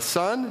 God the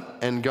Son,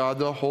 and God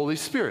the Holy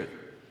Spirit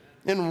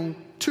in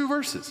 2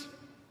 verses.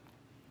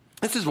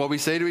 This is what we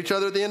say to each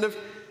other at the end of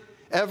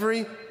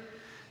every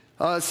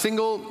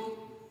single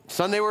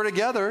Sunday we're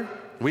together.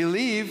 We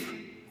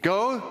leave,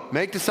 go,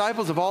 make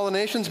disciples of all the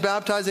nations,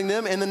 baptizing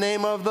them in the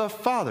name of the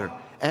Father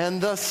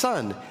and the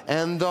Son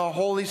and the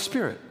Holy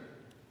Spirit.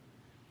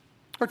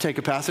 Or take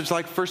a passage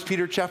like 1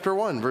 Peter chapter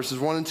 1, verses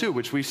 1 and 2,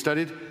 which we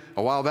studied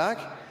a while back.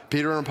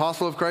 "Peter, an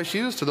apostle of Christ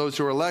Jesus, to those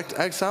who are elect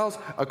exiles,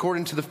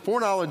 according to the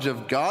foreknowledge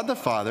of God the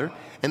Father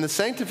and the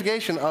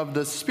sanctification of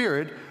the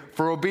Spirit,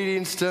 for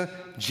obedience to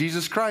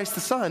Jesus Christ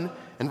the Son,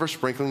 and for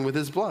sprinkling with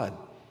his blood."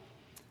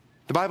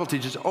 The Bible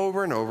teaches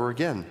over and over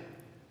again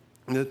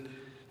that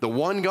the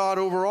one God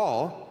over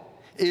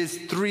all is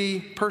three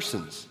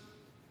persons.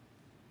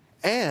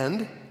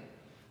 And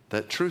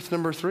that truth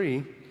number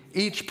 3,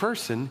 each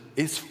person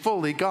is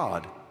fully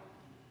God.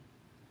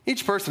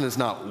 Each person is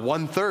not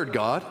 1/3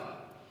 God.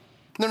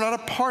 They're not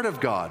a part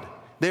of God.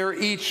 They are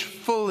each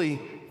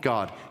fully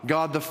God.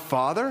 God the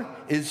Father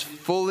is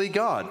fully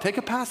God. Take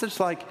a passage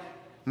like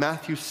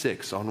Matthew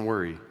 6 on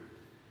worry.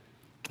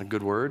 A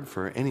good word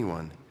for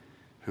anyone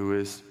who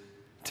is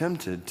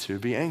tempted to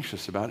be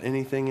anxious about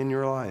anything in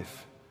your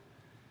life,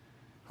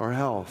 or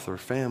health, or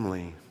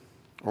family,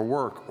 or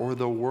work, or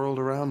the world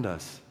around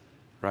us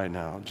right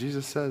now.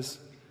 Jesus says,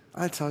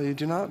 "I tell you,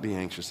 do not be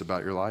anxious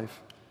about your life.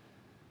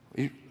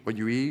 What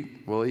you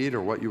will eat,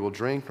 or what you will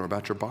drink, nor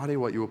about your body,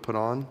 what you will put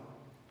on.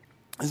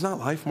 Is not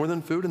life more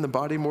than food, and the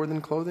body more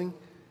than clothing?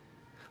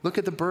 Look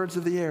at the birds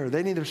of the air.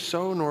 They neither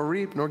sow nor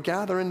reap nor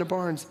gather into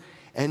barns,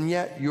 and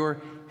yet your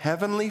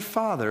heavenly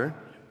Father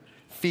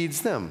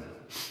feeds them.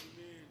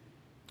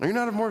 Are you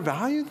not of more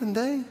value than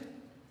they? And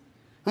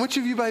which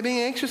of you, by being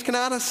anxious, can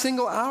add a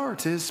single hour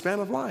to his span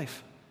of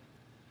life?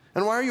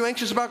 And why are you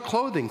anxious about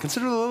clothing?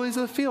 Consider the lilies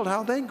of the field,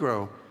 how they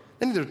grow.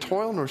 They neither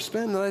toil nor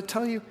spin. And I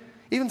tell you,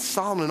 even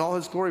Solomon in all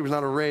his glory was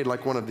not arrayed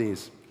like one of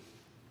these.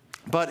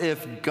 But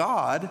if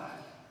God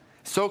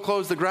so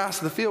clothes the grass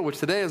of the field, which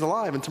today is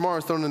alive and tomorrow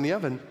is thrown in the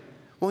oven,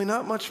 will he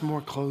not much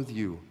more clothe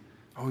you,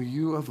 O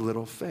you of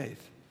little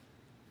faith?"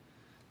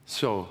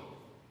 So,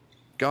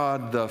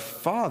 God the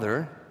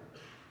Father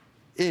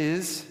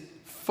is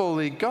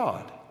fully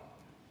God.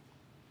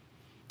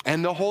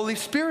 And the Holy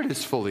Spirit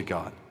is fully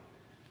God.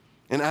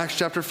 In Acts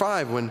chapter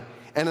 5, when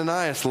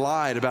Ananias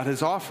lied about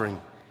his offering,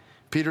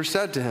 Peter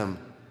said to him,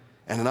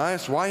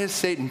 "Ananias, why has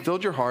Satan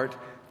filled your heart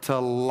to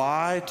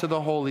lie to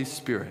the Holy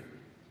Spirit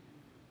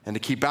and to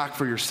keep back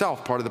for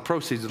yourself part of the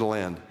proceeds of the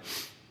land?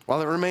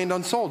 While it remained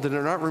unsold, did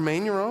it not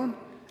remain your own?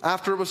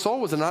 After it was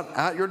sold, was it not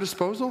at your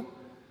disposal?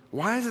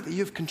 Why is it that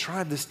you have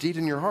contrived this deed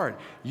in your heart?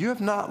 You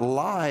have not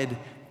lied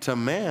to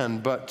man,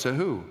 but to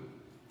who?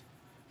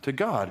 To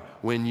God.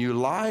 When you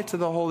lie to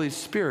the Holy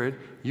Spirit,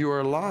 you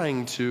are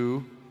lying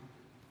to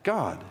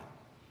God,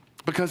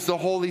 because the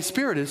Holy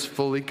Spirit is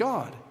fully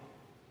God."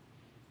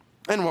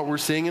 And what we're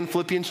seeing in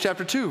Philippians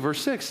chapter 2,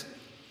 verse 6,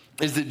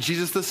 is that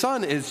Jesus the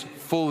Son is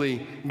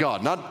fully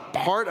God. Not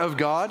part of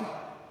God,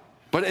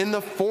 but in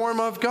the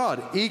form of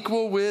God,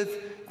 equal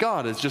with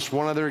God. It's just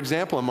one other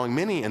example among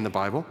many in the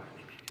Bible.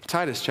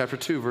 Titus chapter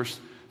 2,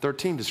 verse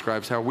 13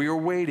 describes how we are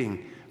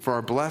waiting for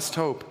our blessed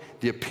hope,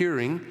 the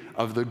appearing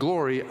of the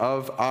glory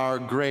of our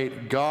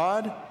great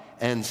God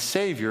and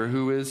Savior,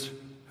 who is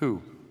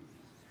who?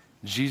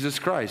 Jesus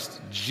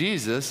Christ.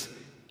 Jesus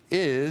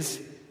is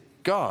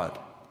God.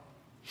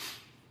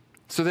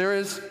 So there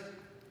is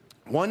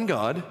one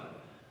God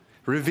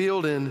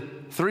revealed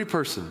in three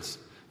persons,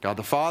 God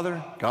the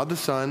Father, God the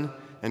Son,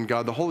 and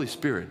God the Holy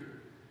Spirit,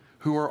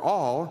 who are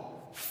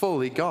all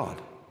fully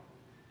God.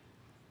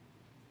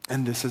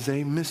 And this is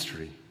a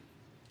mystery.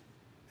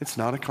 It's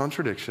not a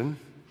contradiction.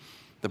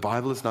 The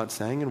Bible is not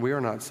saying, and we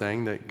are not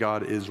saying, that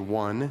God is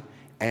one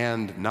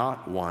and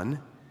not one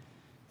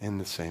in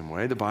the same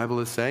way. The Bible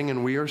is saying,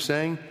 and we are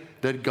saying,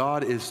 that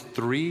God is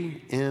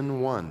three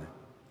in one.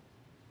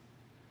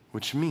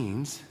 Which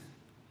means,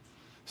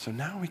 so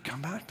now we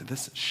come back to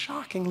this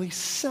shockingly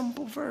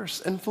simple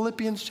verse in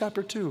Philippians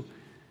chapter 2.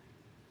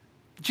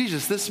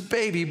 Jesus, this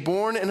baby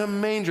born in a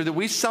manger that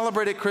we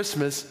celebrate at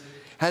Christmas,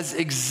 has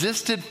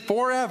existed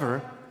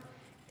forever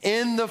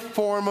in the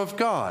form of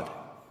God.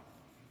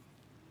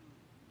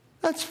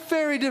 That's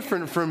very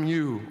different from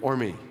you or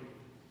me,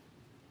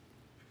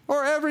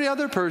 or every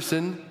other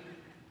person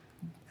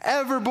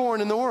ever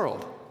born in the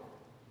world.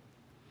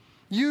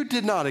 You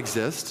did not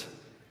exist.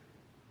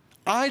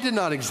 I did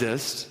not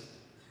exist.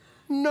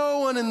 No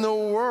one in the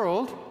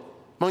world,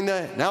 among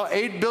the now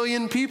 8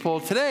 billion people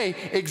today,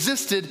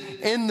 existed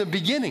in the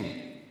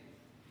beginning,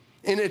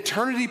 in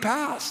eternity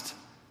past.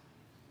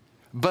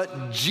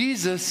 But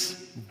Jesus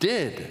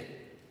did,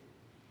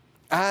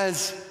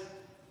 as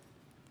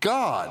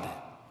God.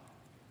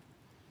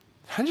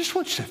 I just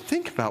want you to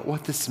think about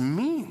what this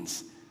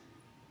means.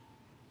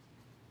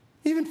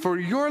 Even for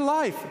your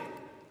life,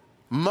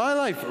 my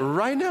life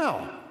right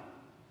now.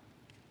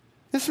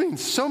 This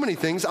means so many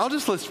things. I'll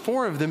just list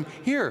 4 of them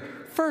here.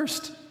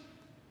 First,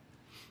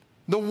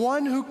 the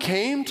one who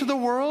came to the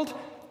world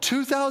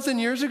 2,000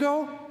 years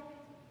ago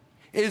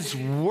is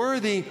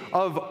worthy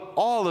of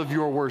all of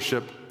your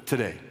worship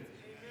today.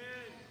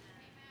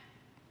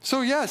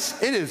 So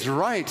yes, it is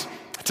right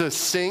to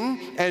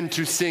sing and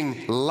to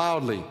sing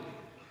loudly,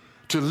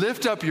 to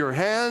lift up your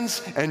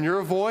hands and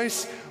your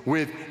voice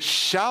with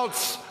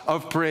shouts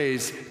of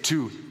praise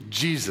to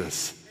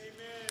Jesus.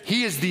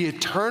 He is the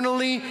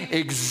eternally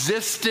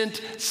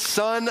existent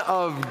Son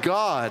of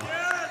God,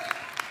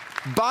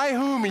 by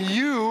whom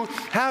you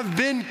have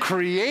been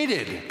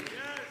created,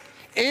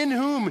 in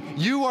whom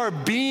you are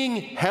being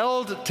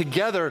held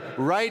together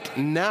right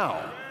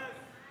now.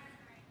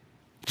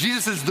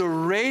 Jesus is the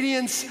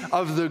radiance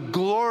of the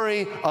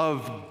glory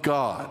of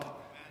God.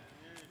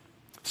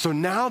 So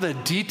now the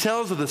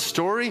details of the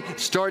story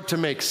start to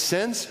make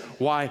sense,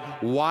 why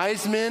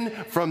wise men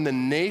from the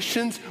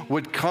nations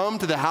would come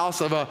to the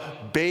house of a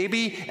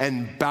baby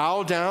and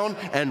bow down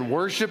and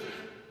worship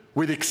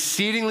with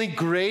exceedingly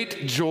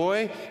great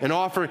joy and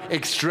offer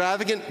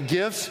extravagant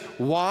gifts.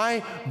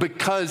 Why?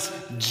 Because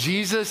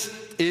Jesus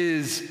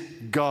is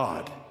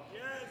God.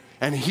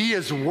 And he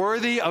is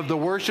worthy of the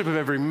worship of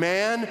every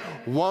man,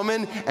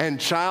 woman, and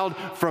child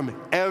from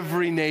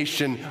every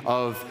nation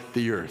of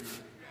the earth.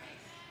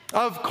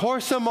 Of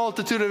course, a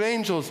multitude of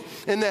angels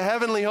in the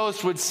heavenly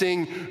host would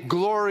sing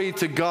glory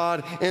to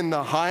God in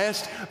the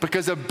highest,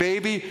 because a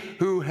baby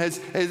who has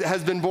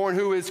been born,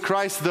 who is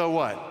Christ the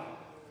what?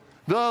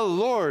 The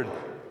Lord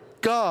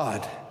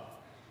God.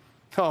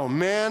 Oh,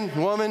 man,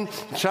 woman,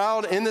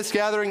 child, in this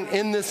gathering,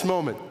 in this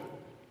moment,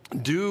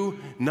 do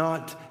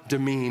not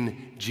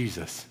demean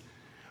Jesus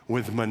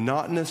with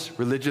monotonous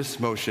religious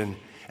motion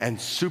and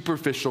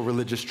superficial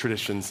religious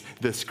traditions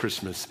this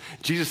Christmas.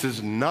 Jesus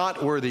is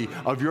not worthy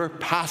of your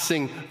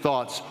passing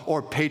thoughts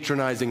or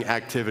patronizing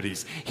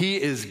activities.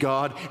 He is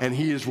God, and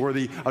he is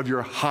worthy of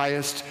your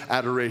highest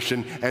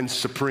adoration and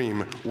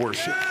supreme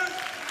worship.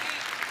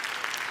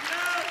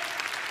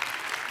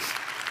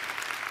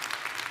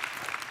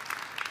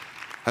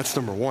 That's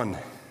number 1.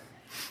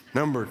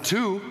 Number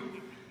 2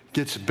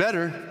 gets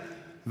better.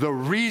 The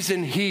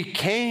reason he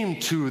came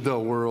to the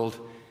world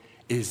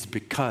is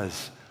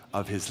because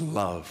of his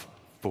love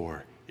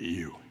for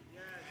you.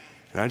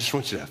 And I just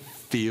want you to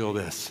feel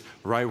this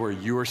right where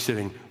you are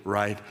sitting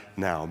right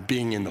now.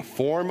 Being in the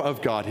form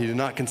of God, he did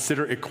not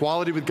consider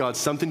equality with God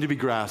something to be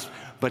grasped,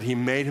 but he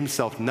made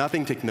himself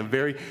nothing, taking the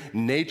very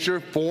nature,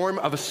 form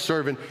of a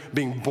servant,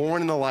 being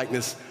born in the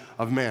likeness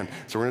of man.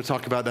 So we're going to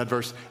talk about that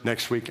verse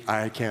next week.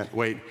 I can't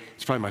wait.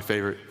 It's probably my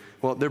favorite.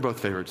 Well, they're both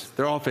favorites.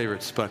 They're all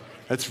favorites, but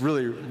that's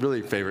really,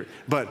 really favorite.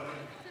 But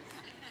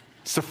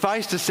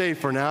suffice to say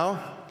for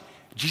now,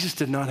 Jesus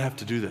did not have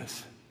to do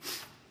this.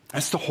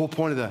 That's the whole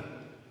point of the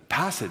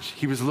passage.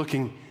 He was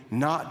looking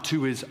not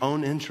to his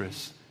own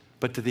interests,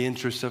 but to the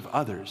interests of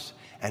others.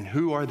 And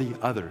who are the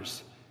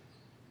others?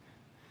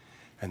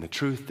 And the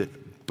truth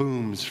that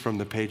booms from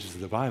the pages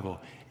of the Bible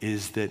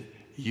is that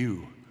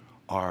you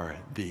are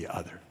the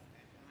other.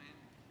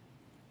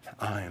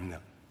 I am the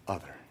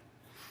other.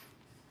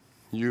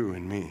 You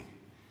and me.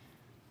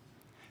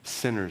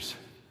 Sinners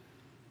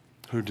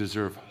who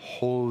deserve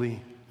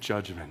holy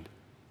judgment.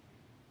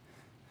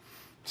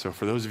 So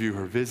for those of you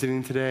who are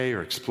visiting today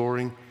or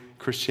exploring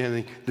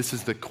Christianity, this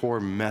is the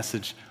core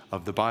message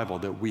of the Bible,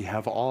 that we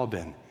have all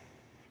been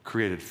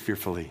created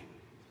fearfully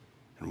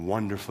and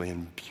wonderfully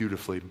and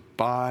beautifully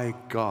by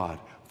God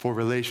for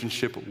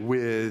relationship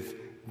with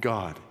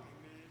God.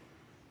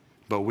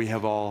 But we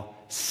have all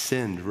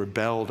sinned,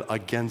 rebelled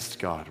against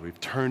God. We've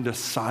turned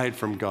aside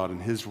from God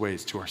and his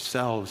ways to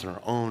ourselves and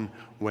our own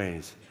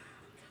ways.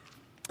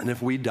 And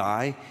if we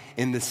die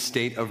in this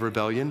state of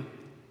rebellion,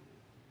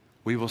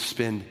 we will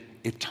spend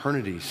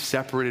eternity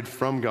separated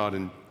from God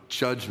in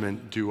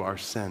judgment due our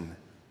sin.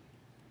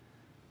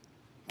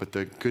 But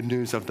the good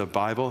news of the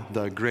Bible,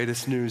 the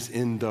greatest news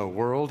in the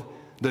world,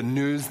 the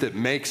news that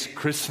makes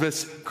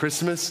Christmas,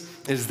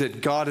 is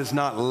that God has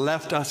not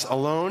left us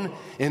alone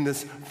in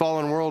this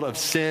fallen world of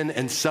sin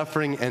and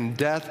suffering and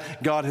death.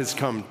 God has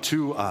come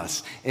to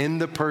us in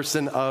the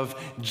person of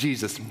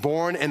Jesus,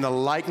 born in the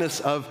likeness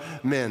of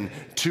men,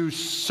 to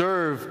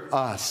serve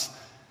us,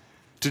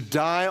 to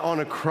die on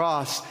a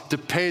cross, to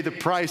pay the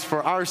price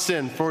for our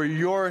sin, for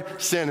your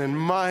sin and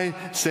my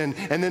sin,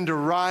 and then to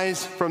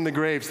rise from the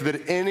grave so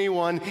that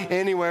anyone,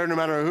 anywhere, no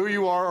matter who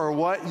you are or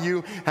what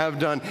you have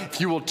done, if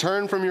you will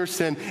turn from your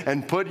sin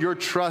and put your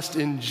trust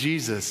in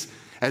Jesus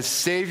as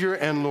Savior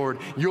and Lord,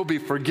 you'll be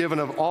forgiven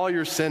of all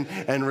your sin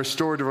and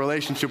restored to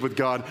relationship with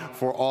God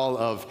for all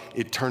of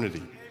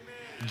eternity.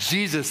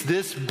 Jesus,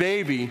 this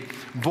baby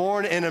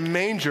born in a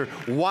manger,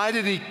 why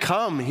did he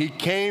come? He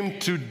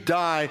came to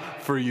die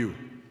for you.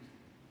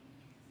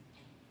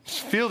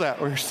 Just feel that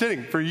where you're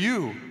sitting, for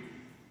you.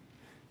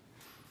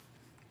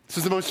 This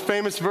is the most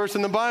famous verse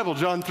in the Bible,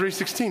 John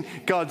 3:16.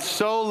 God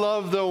so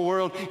loved the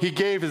world, he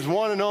gave his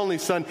one and only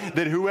Son,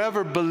 that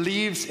whoever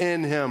believes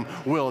in him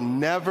will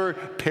never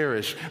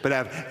perish, but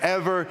have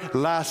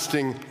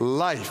everlasting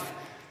life.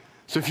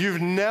 So if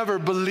you've never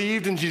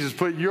believed in Jesus,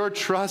 put your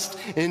trust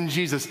in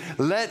Jesus,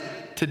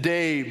 let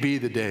today be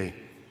the day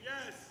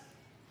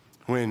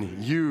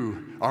when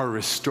you are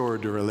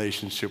restored to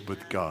relationship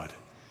with God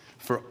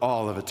for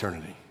all of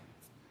eternity.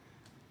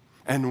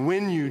 And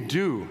when you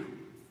do,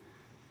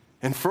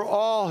 and for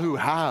all who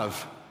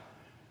have,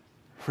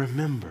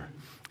 remember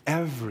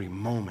every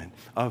moment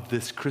of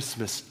this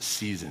Christmas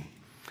season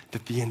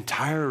that the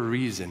entire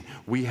reason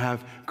we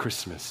have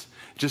Christmas,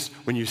 just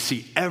when you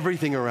see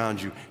everything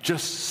around you,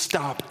 just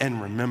stop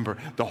and remember.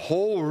 The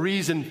whole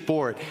reason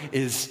for it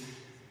is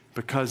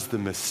because the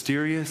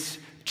mysterious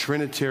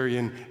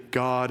Trinitarian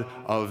God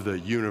of the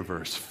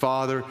universe,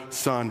 Father,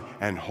 Son,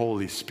 and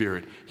Holy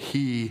Spirit,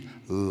 he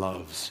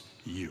loves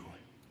you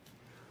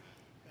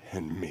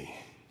and me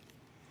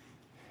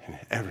and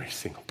every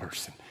single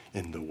person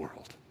in the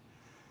world.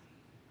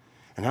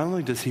 And not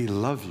only does he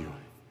love you,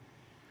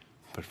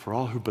 but for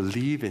all who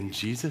believe in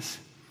Jesus,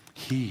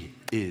 he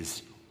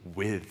is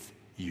with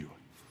you.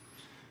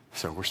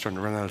 So we're starting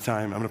to run out of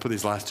time. I'm going to put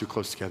these last two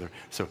close together.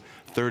 So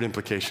third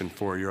implication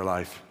for your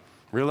life.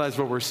 Realize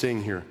what we're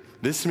seeing here.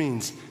 This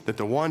means that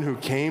the one who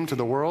came to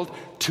the world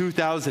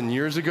 2,000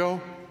 years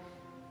ago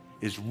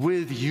is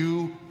with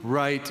you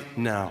right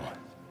now.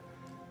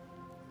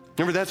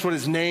 Remember, that's what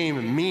his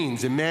name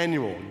means,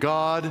 Emmanuel,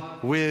 God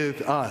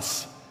with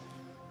us.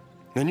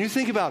 Then you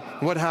think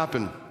about what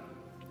happened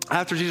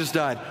after Jesus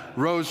died,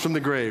 rose from the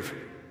grave.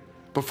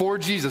 Before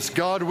Jesus,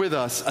 God with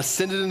us,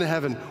 ascended into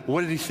heaven,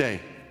 what did he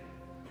say?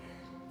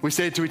 We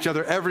say it to each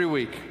other every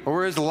week. Or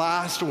were his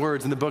last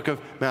words in the book of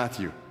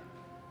Matthew?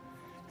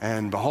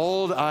 And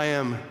behold, I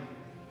am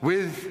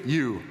with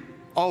you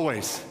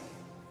always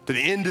to the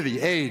end of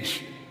the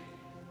age.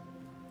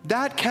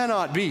 That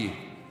cannot be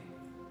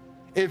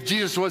if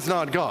Jesus was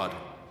not God.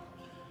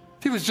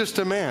 If he was just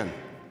a man.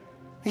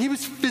 He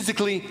was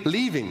physically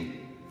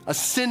leaving,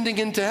 ascending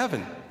into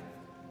heaven.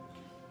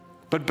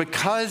 But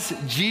because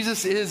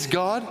Jesus is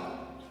God,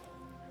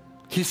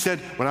 he said,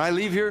 when I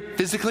leave here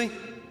physically,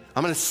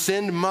 I'm going to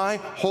send my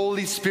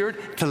Holy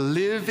Spirit to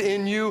live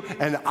in you,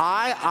 and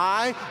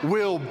I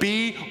will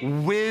be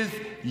with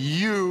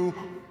you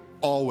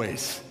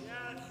always.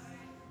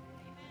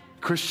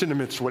 Christian,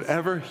 amidst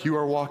whatever you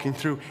are walking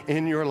through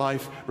in your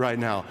life right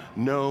now,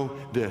 know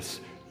this: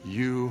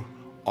 you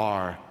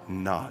are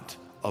not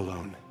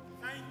alone.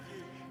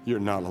 You're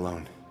not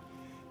alone.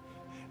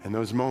 And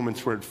those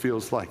moments where it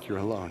feels like you're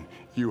alone,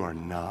 you are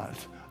not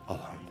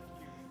alone.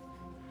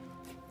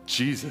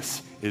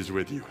 Jesus is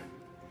with you.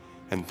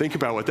 And think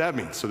about what that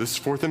means. So this is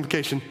fourth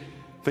implication.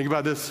 Think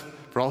about this.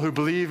 For all who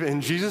believe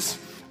in Jesus,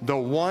 the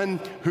one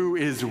who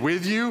is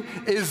with you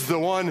is the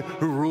one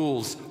who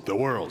rules the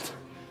world.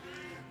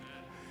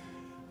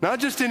 Not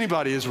just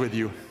anybody is with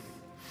you.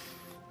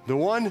 The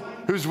one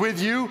who's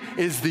with you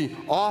is the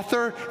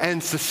author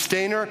and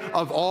sustainer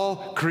of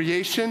all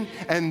creation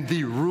and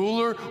the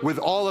ruler with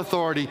all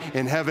authority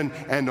in heaven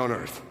and on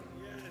earth.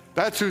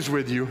 That's who's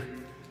with you.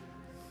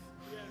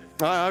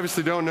 I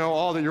obviously don't know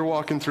all that you're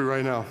walking through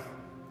right now.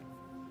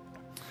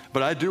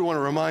 But I do want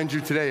to remind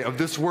you today of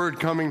this word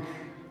coming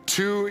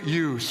to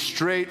you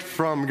straight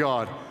from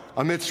God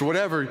amidst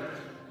whatever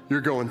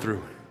you're going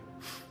through.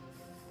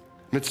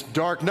 Amidst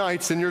dark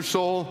nights in your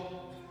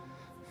soul,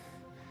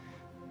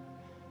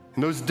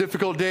 in those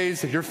difficult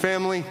days of your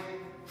family,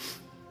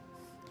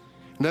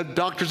 in that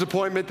doctor's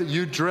appointment that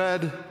you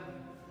dread,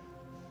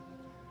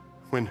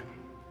 when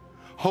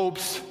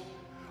hopes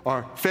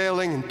are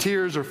failing and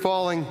tears are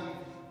falling,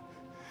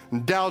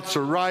 and doubts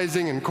are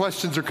rising and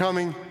questions are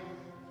coming,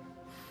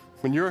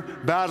 when you're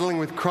battling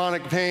with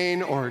chronic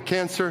pain or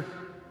cancer,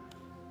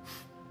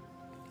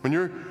 when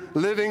you're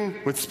living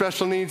with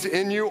special needs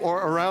in you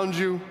or around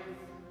you,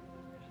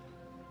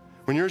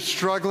 when you're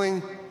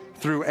struggling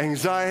through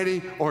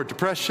anxiety or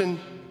depression,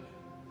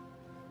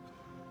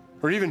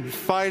 or even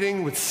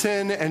fighting with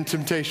sin and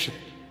temptation,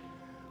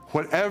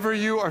 whatever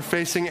you are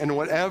facing and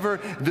whatever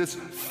this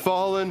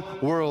fallen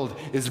world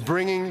is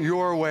bringing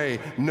your way,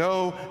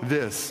 know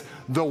this: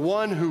 the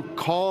one who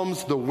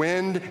calms the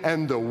wind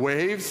and the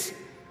waves,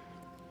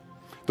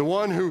 the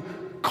one who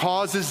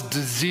causes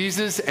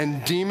diseases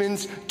and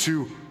demons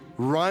to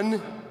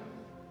run,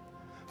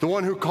 the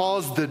one who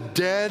calls the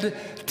dead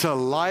to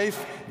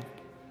life,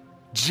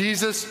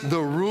 Jesus, the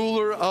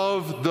ruler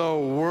of the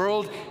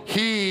world,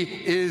 he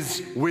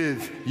is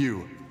with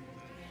you.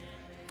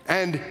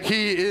 And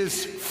he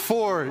is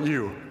for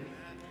you.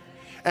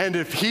 And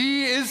if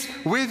he is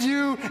with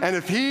you and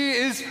if he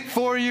is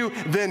for you,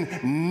 then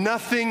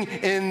nothing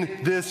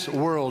in this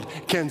world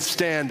can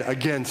stand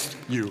against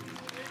you.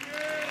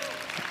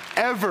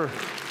 Ever.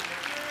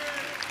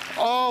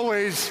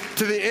 Always,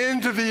 to the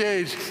end of the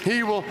age,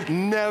 he will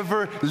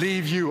never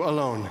leave you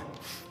alone.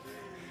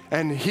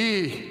 And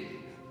he,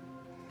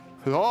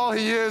 with all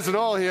he is and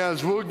all he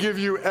has, will give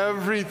you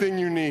everything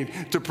you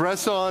need to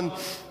press on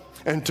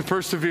and to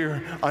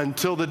persevere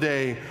until the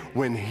day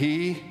when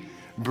he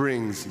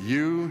brings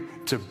you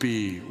to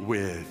be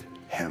with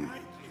him.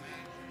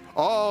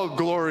 All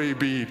glory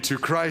be to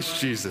Christ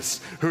Jesus,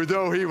 who,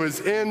 though he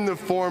was in the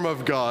form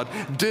of God,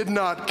 did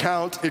not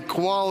count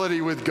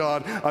equality with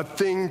God a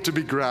thing to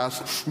be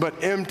grasped,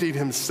 but emptied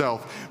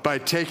himself by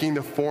taking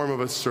the form of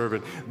a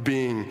servant,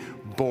 being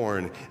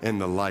born in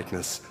the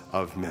likeness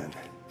of men.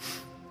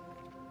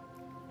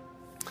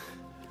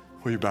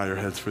 Will you bow your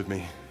heads with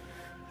me?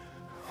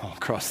 All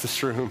across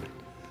this room,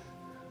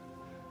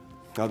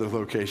 other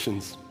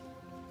locations.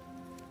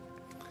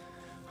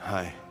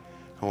 I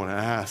want to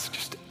ask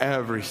just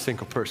every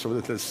single person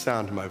within the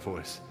sound of my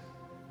voice,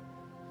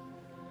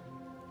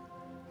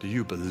 do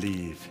you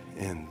believe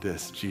in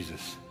this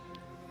Jesus?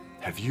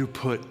 Have you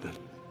put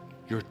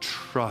your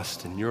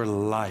trust in your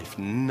life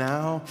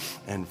now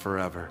and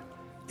forever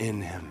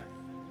in him?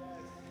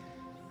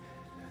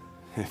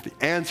 If the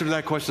answer to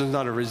that question is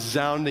not a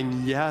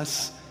resounding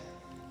yes,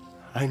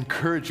 I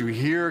encourage you,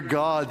 hear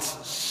God's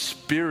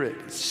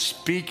Spirit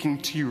speaking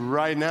to you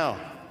right now.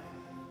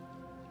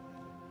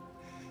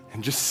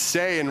 And just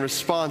say in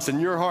response in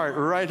your heart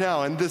right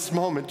now, in this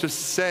moment, just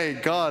say,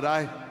 God,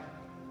 I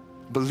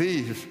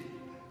believe.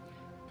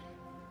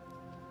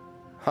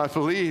 I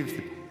believe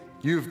that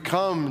you've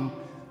come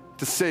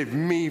to save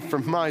me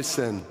from my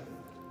sin,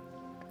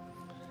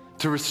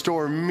 to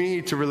restore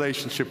me to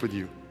relationship with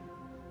you.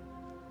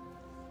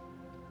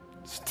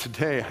 So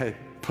today I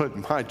put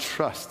my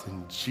trust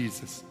in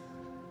Jesus,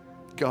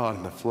 God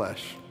in the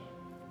flesh.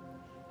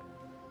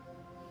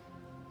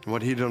 And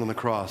what he did on the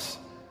cross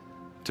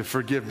to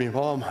forgive me of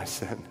all my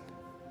sin.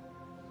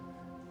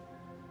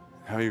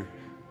 How he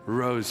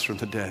rose from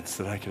the dead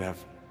so that I could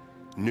have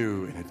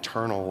new and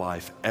eternal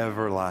life,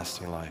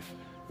 everlasting life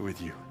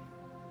with you.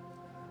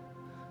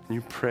 And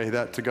you pray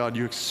that to God,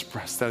 you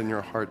express that in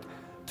your heart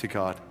to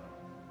God.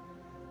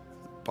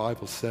 The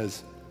Bible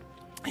says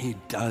he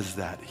does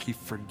that. He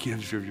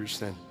forgives you of your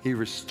sin. He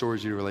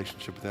restores your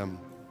relationship with him.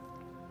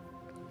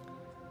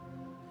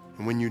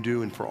 And when you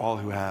do, and for all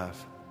who have,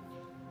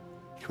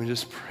 can we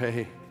just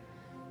pray,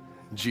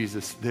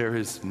 Jesus, there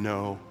is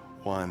no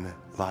one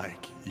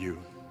like you.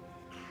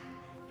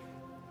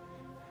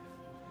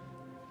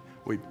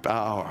 We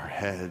bow our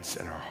heads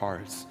and our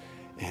hearts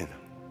in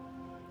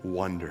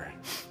wonder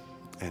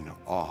and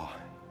awe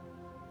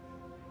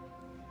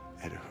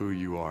at who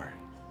you are.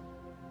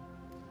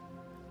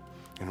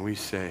 And we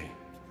say,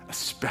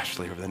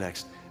 especially over the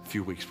next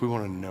few weeks, we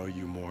want to know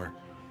you more.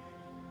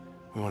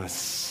 We want to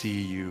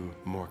see you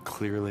more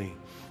clearly,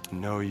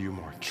 know you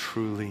more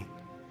truly,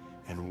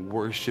 and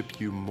worship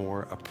you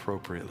more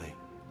appropriately.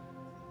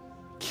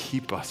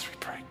 Keep us, we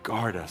pray,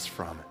 guard us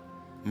from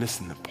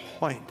missing the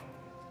point.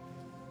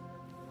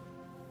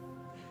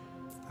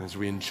 As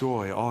we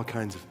enjoy all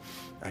kinds of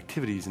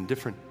activities and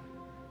different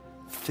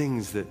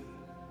things that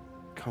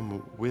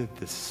come with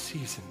this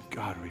season,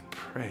 God, we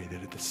pray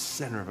that at the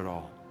center of it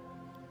all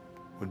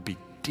would be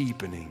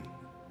deepening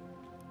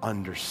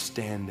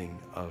understanding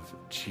of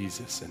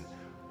Jesus and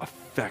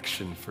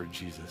affection for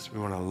Jesus. We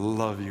want to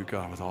love you,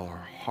 God, with all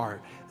our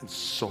heart and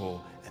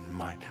soul and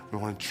mind. We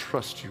want to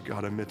trust you,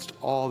 God, amidst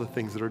all the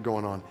things that are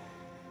going on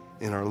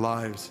in our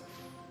lives.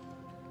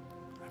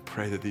 I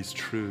pray that these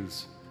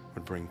truths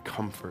would bring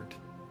comfort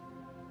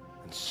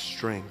and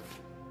strength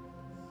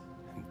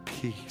and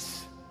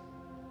peace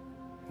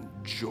and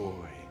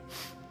joy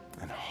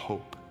and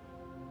hope,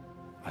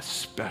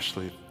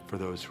 especially for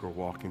those who are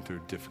walking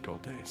through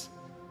difficult days.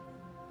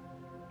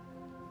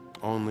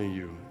 Only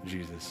you,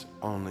 Jesus,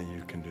 only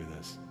you can do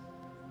this.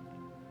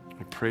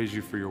 We praise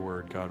you for your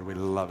word, God. We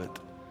love it.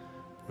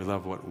 We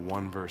love what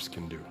one verse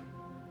can do.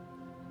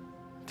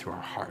 to our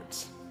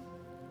hearts.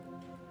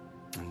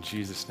 In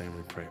Jesus' name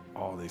we pray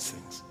all these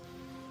things.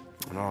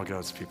 And all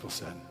God's people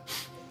said,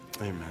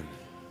 amen.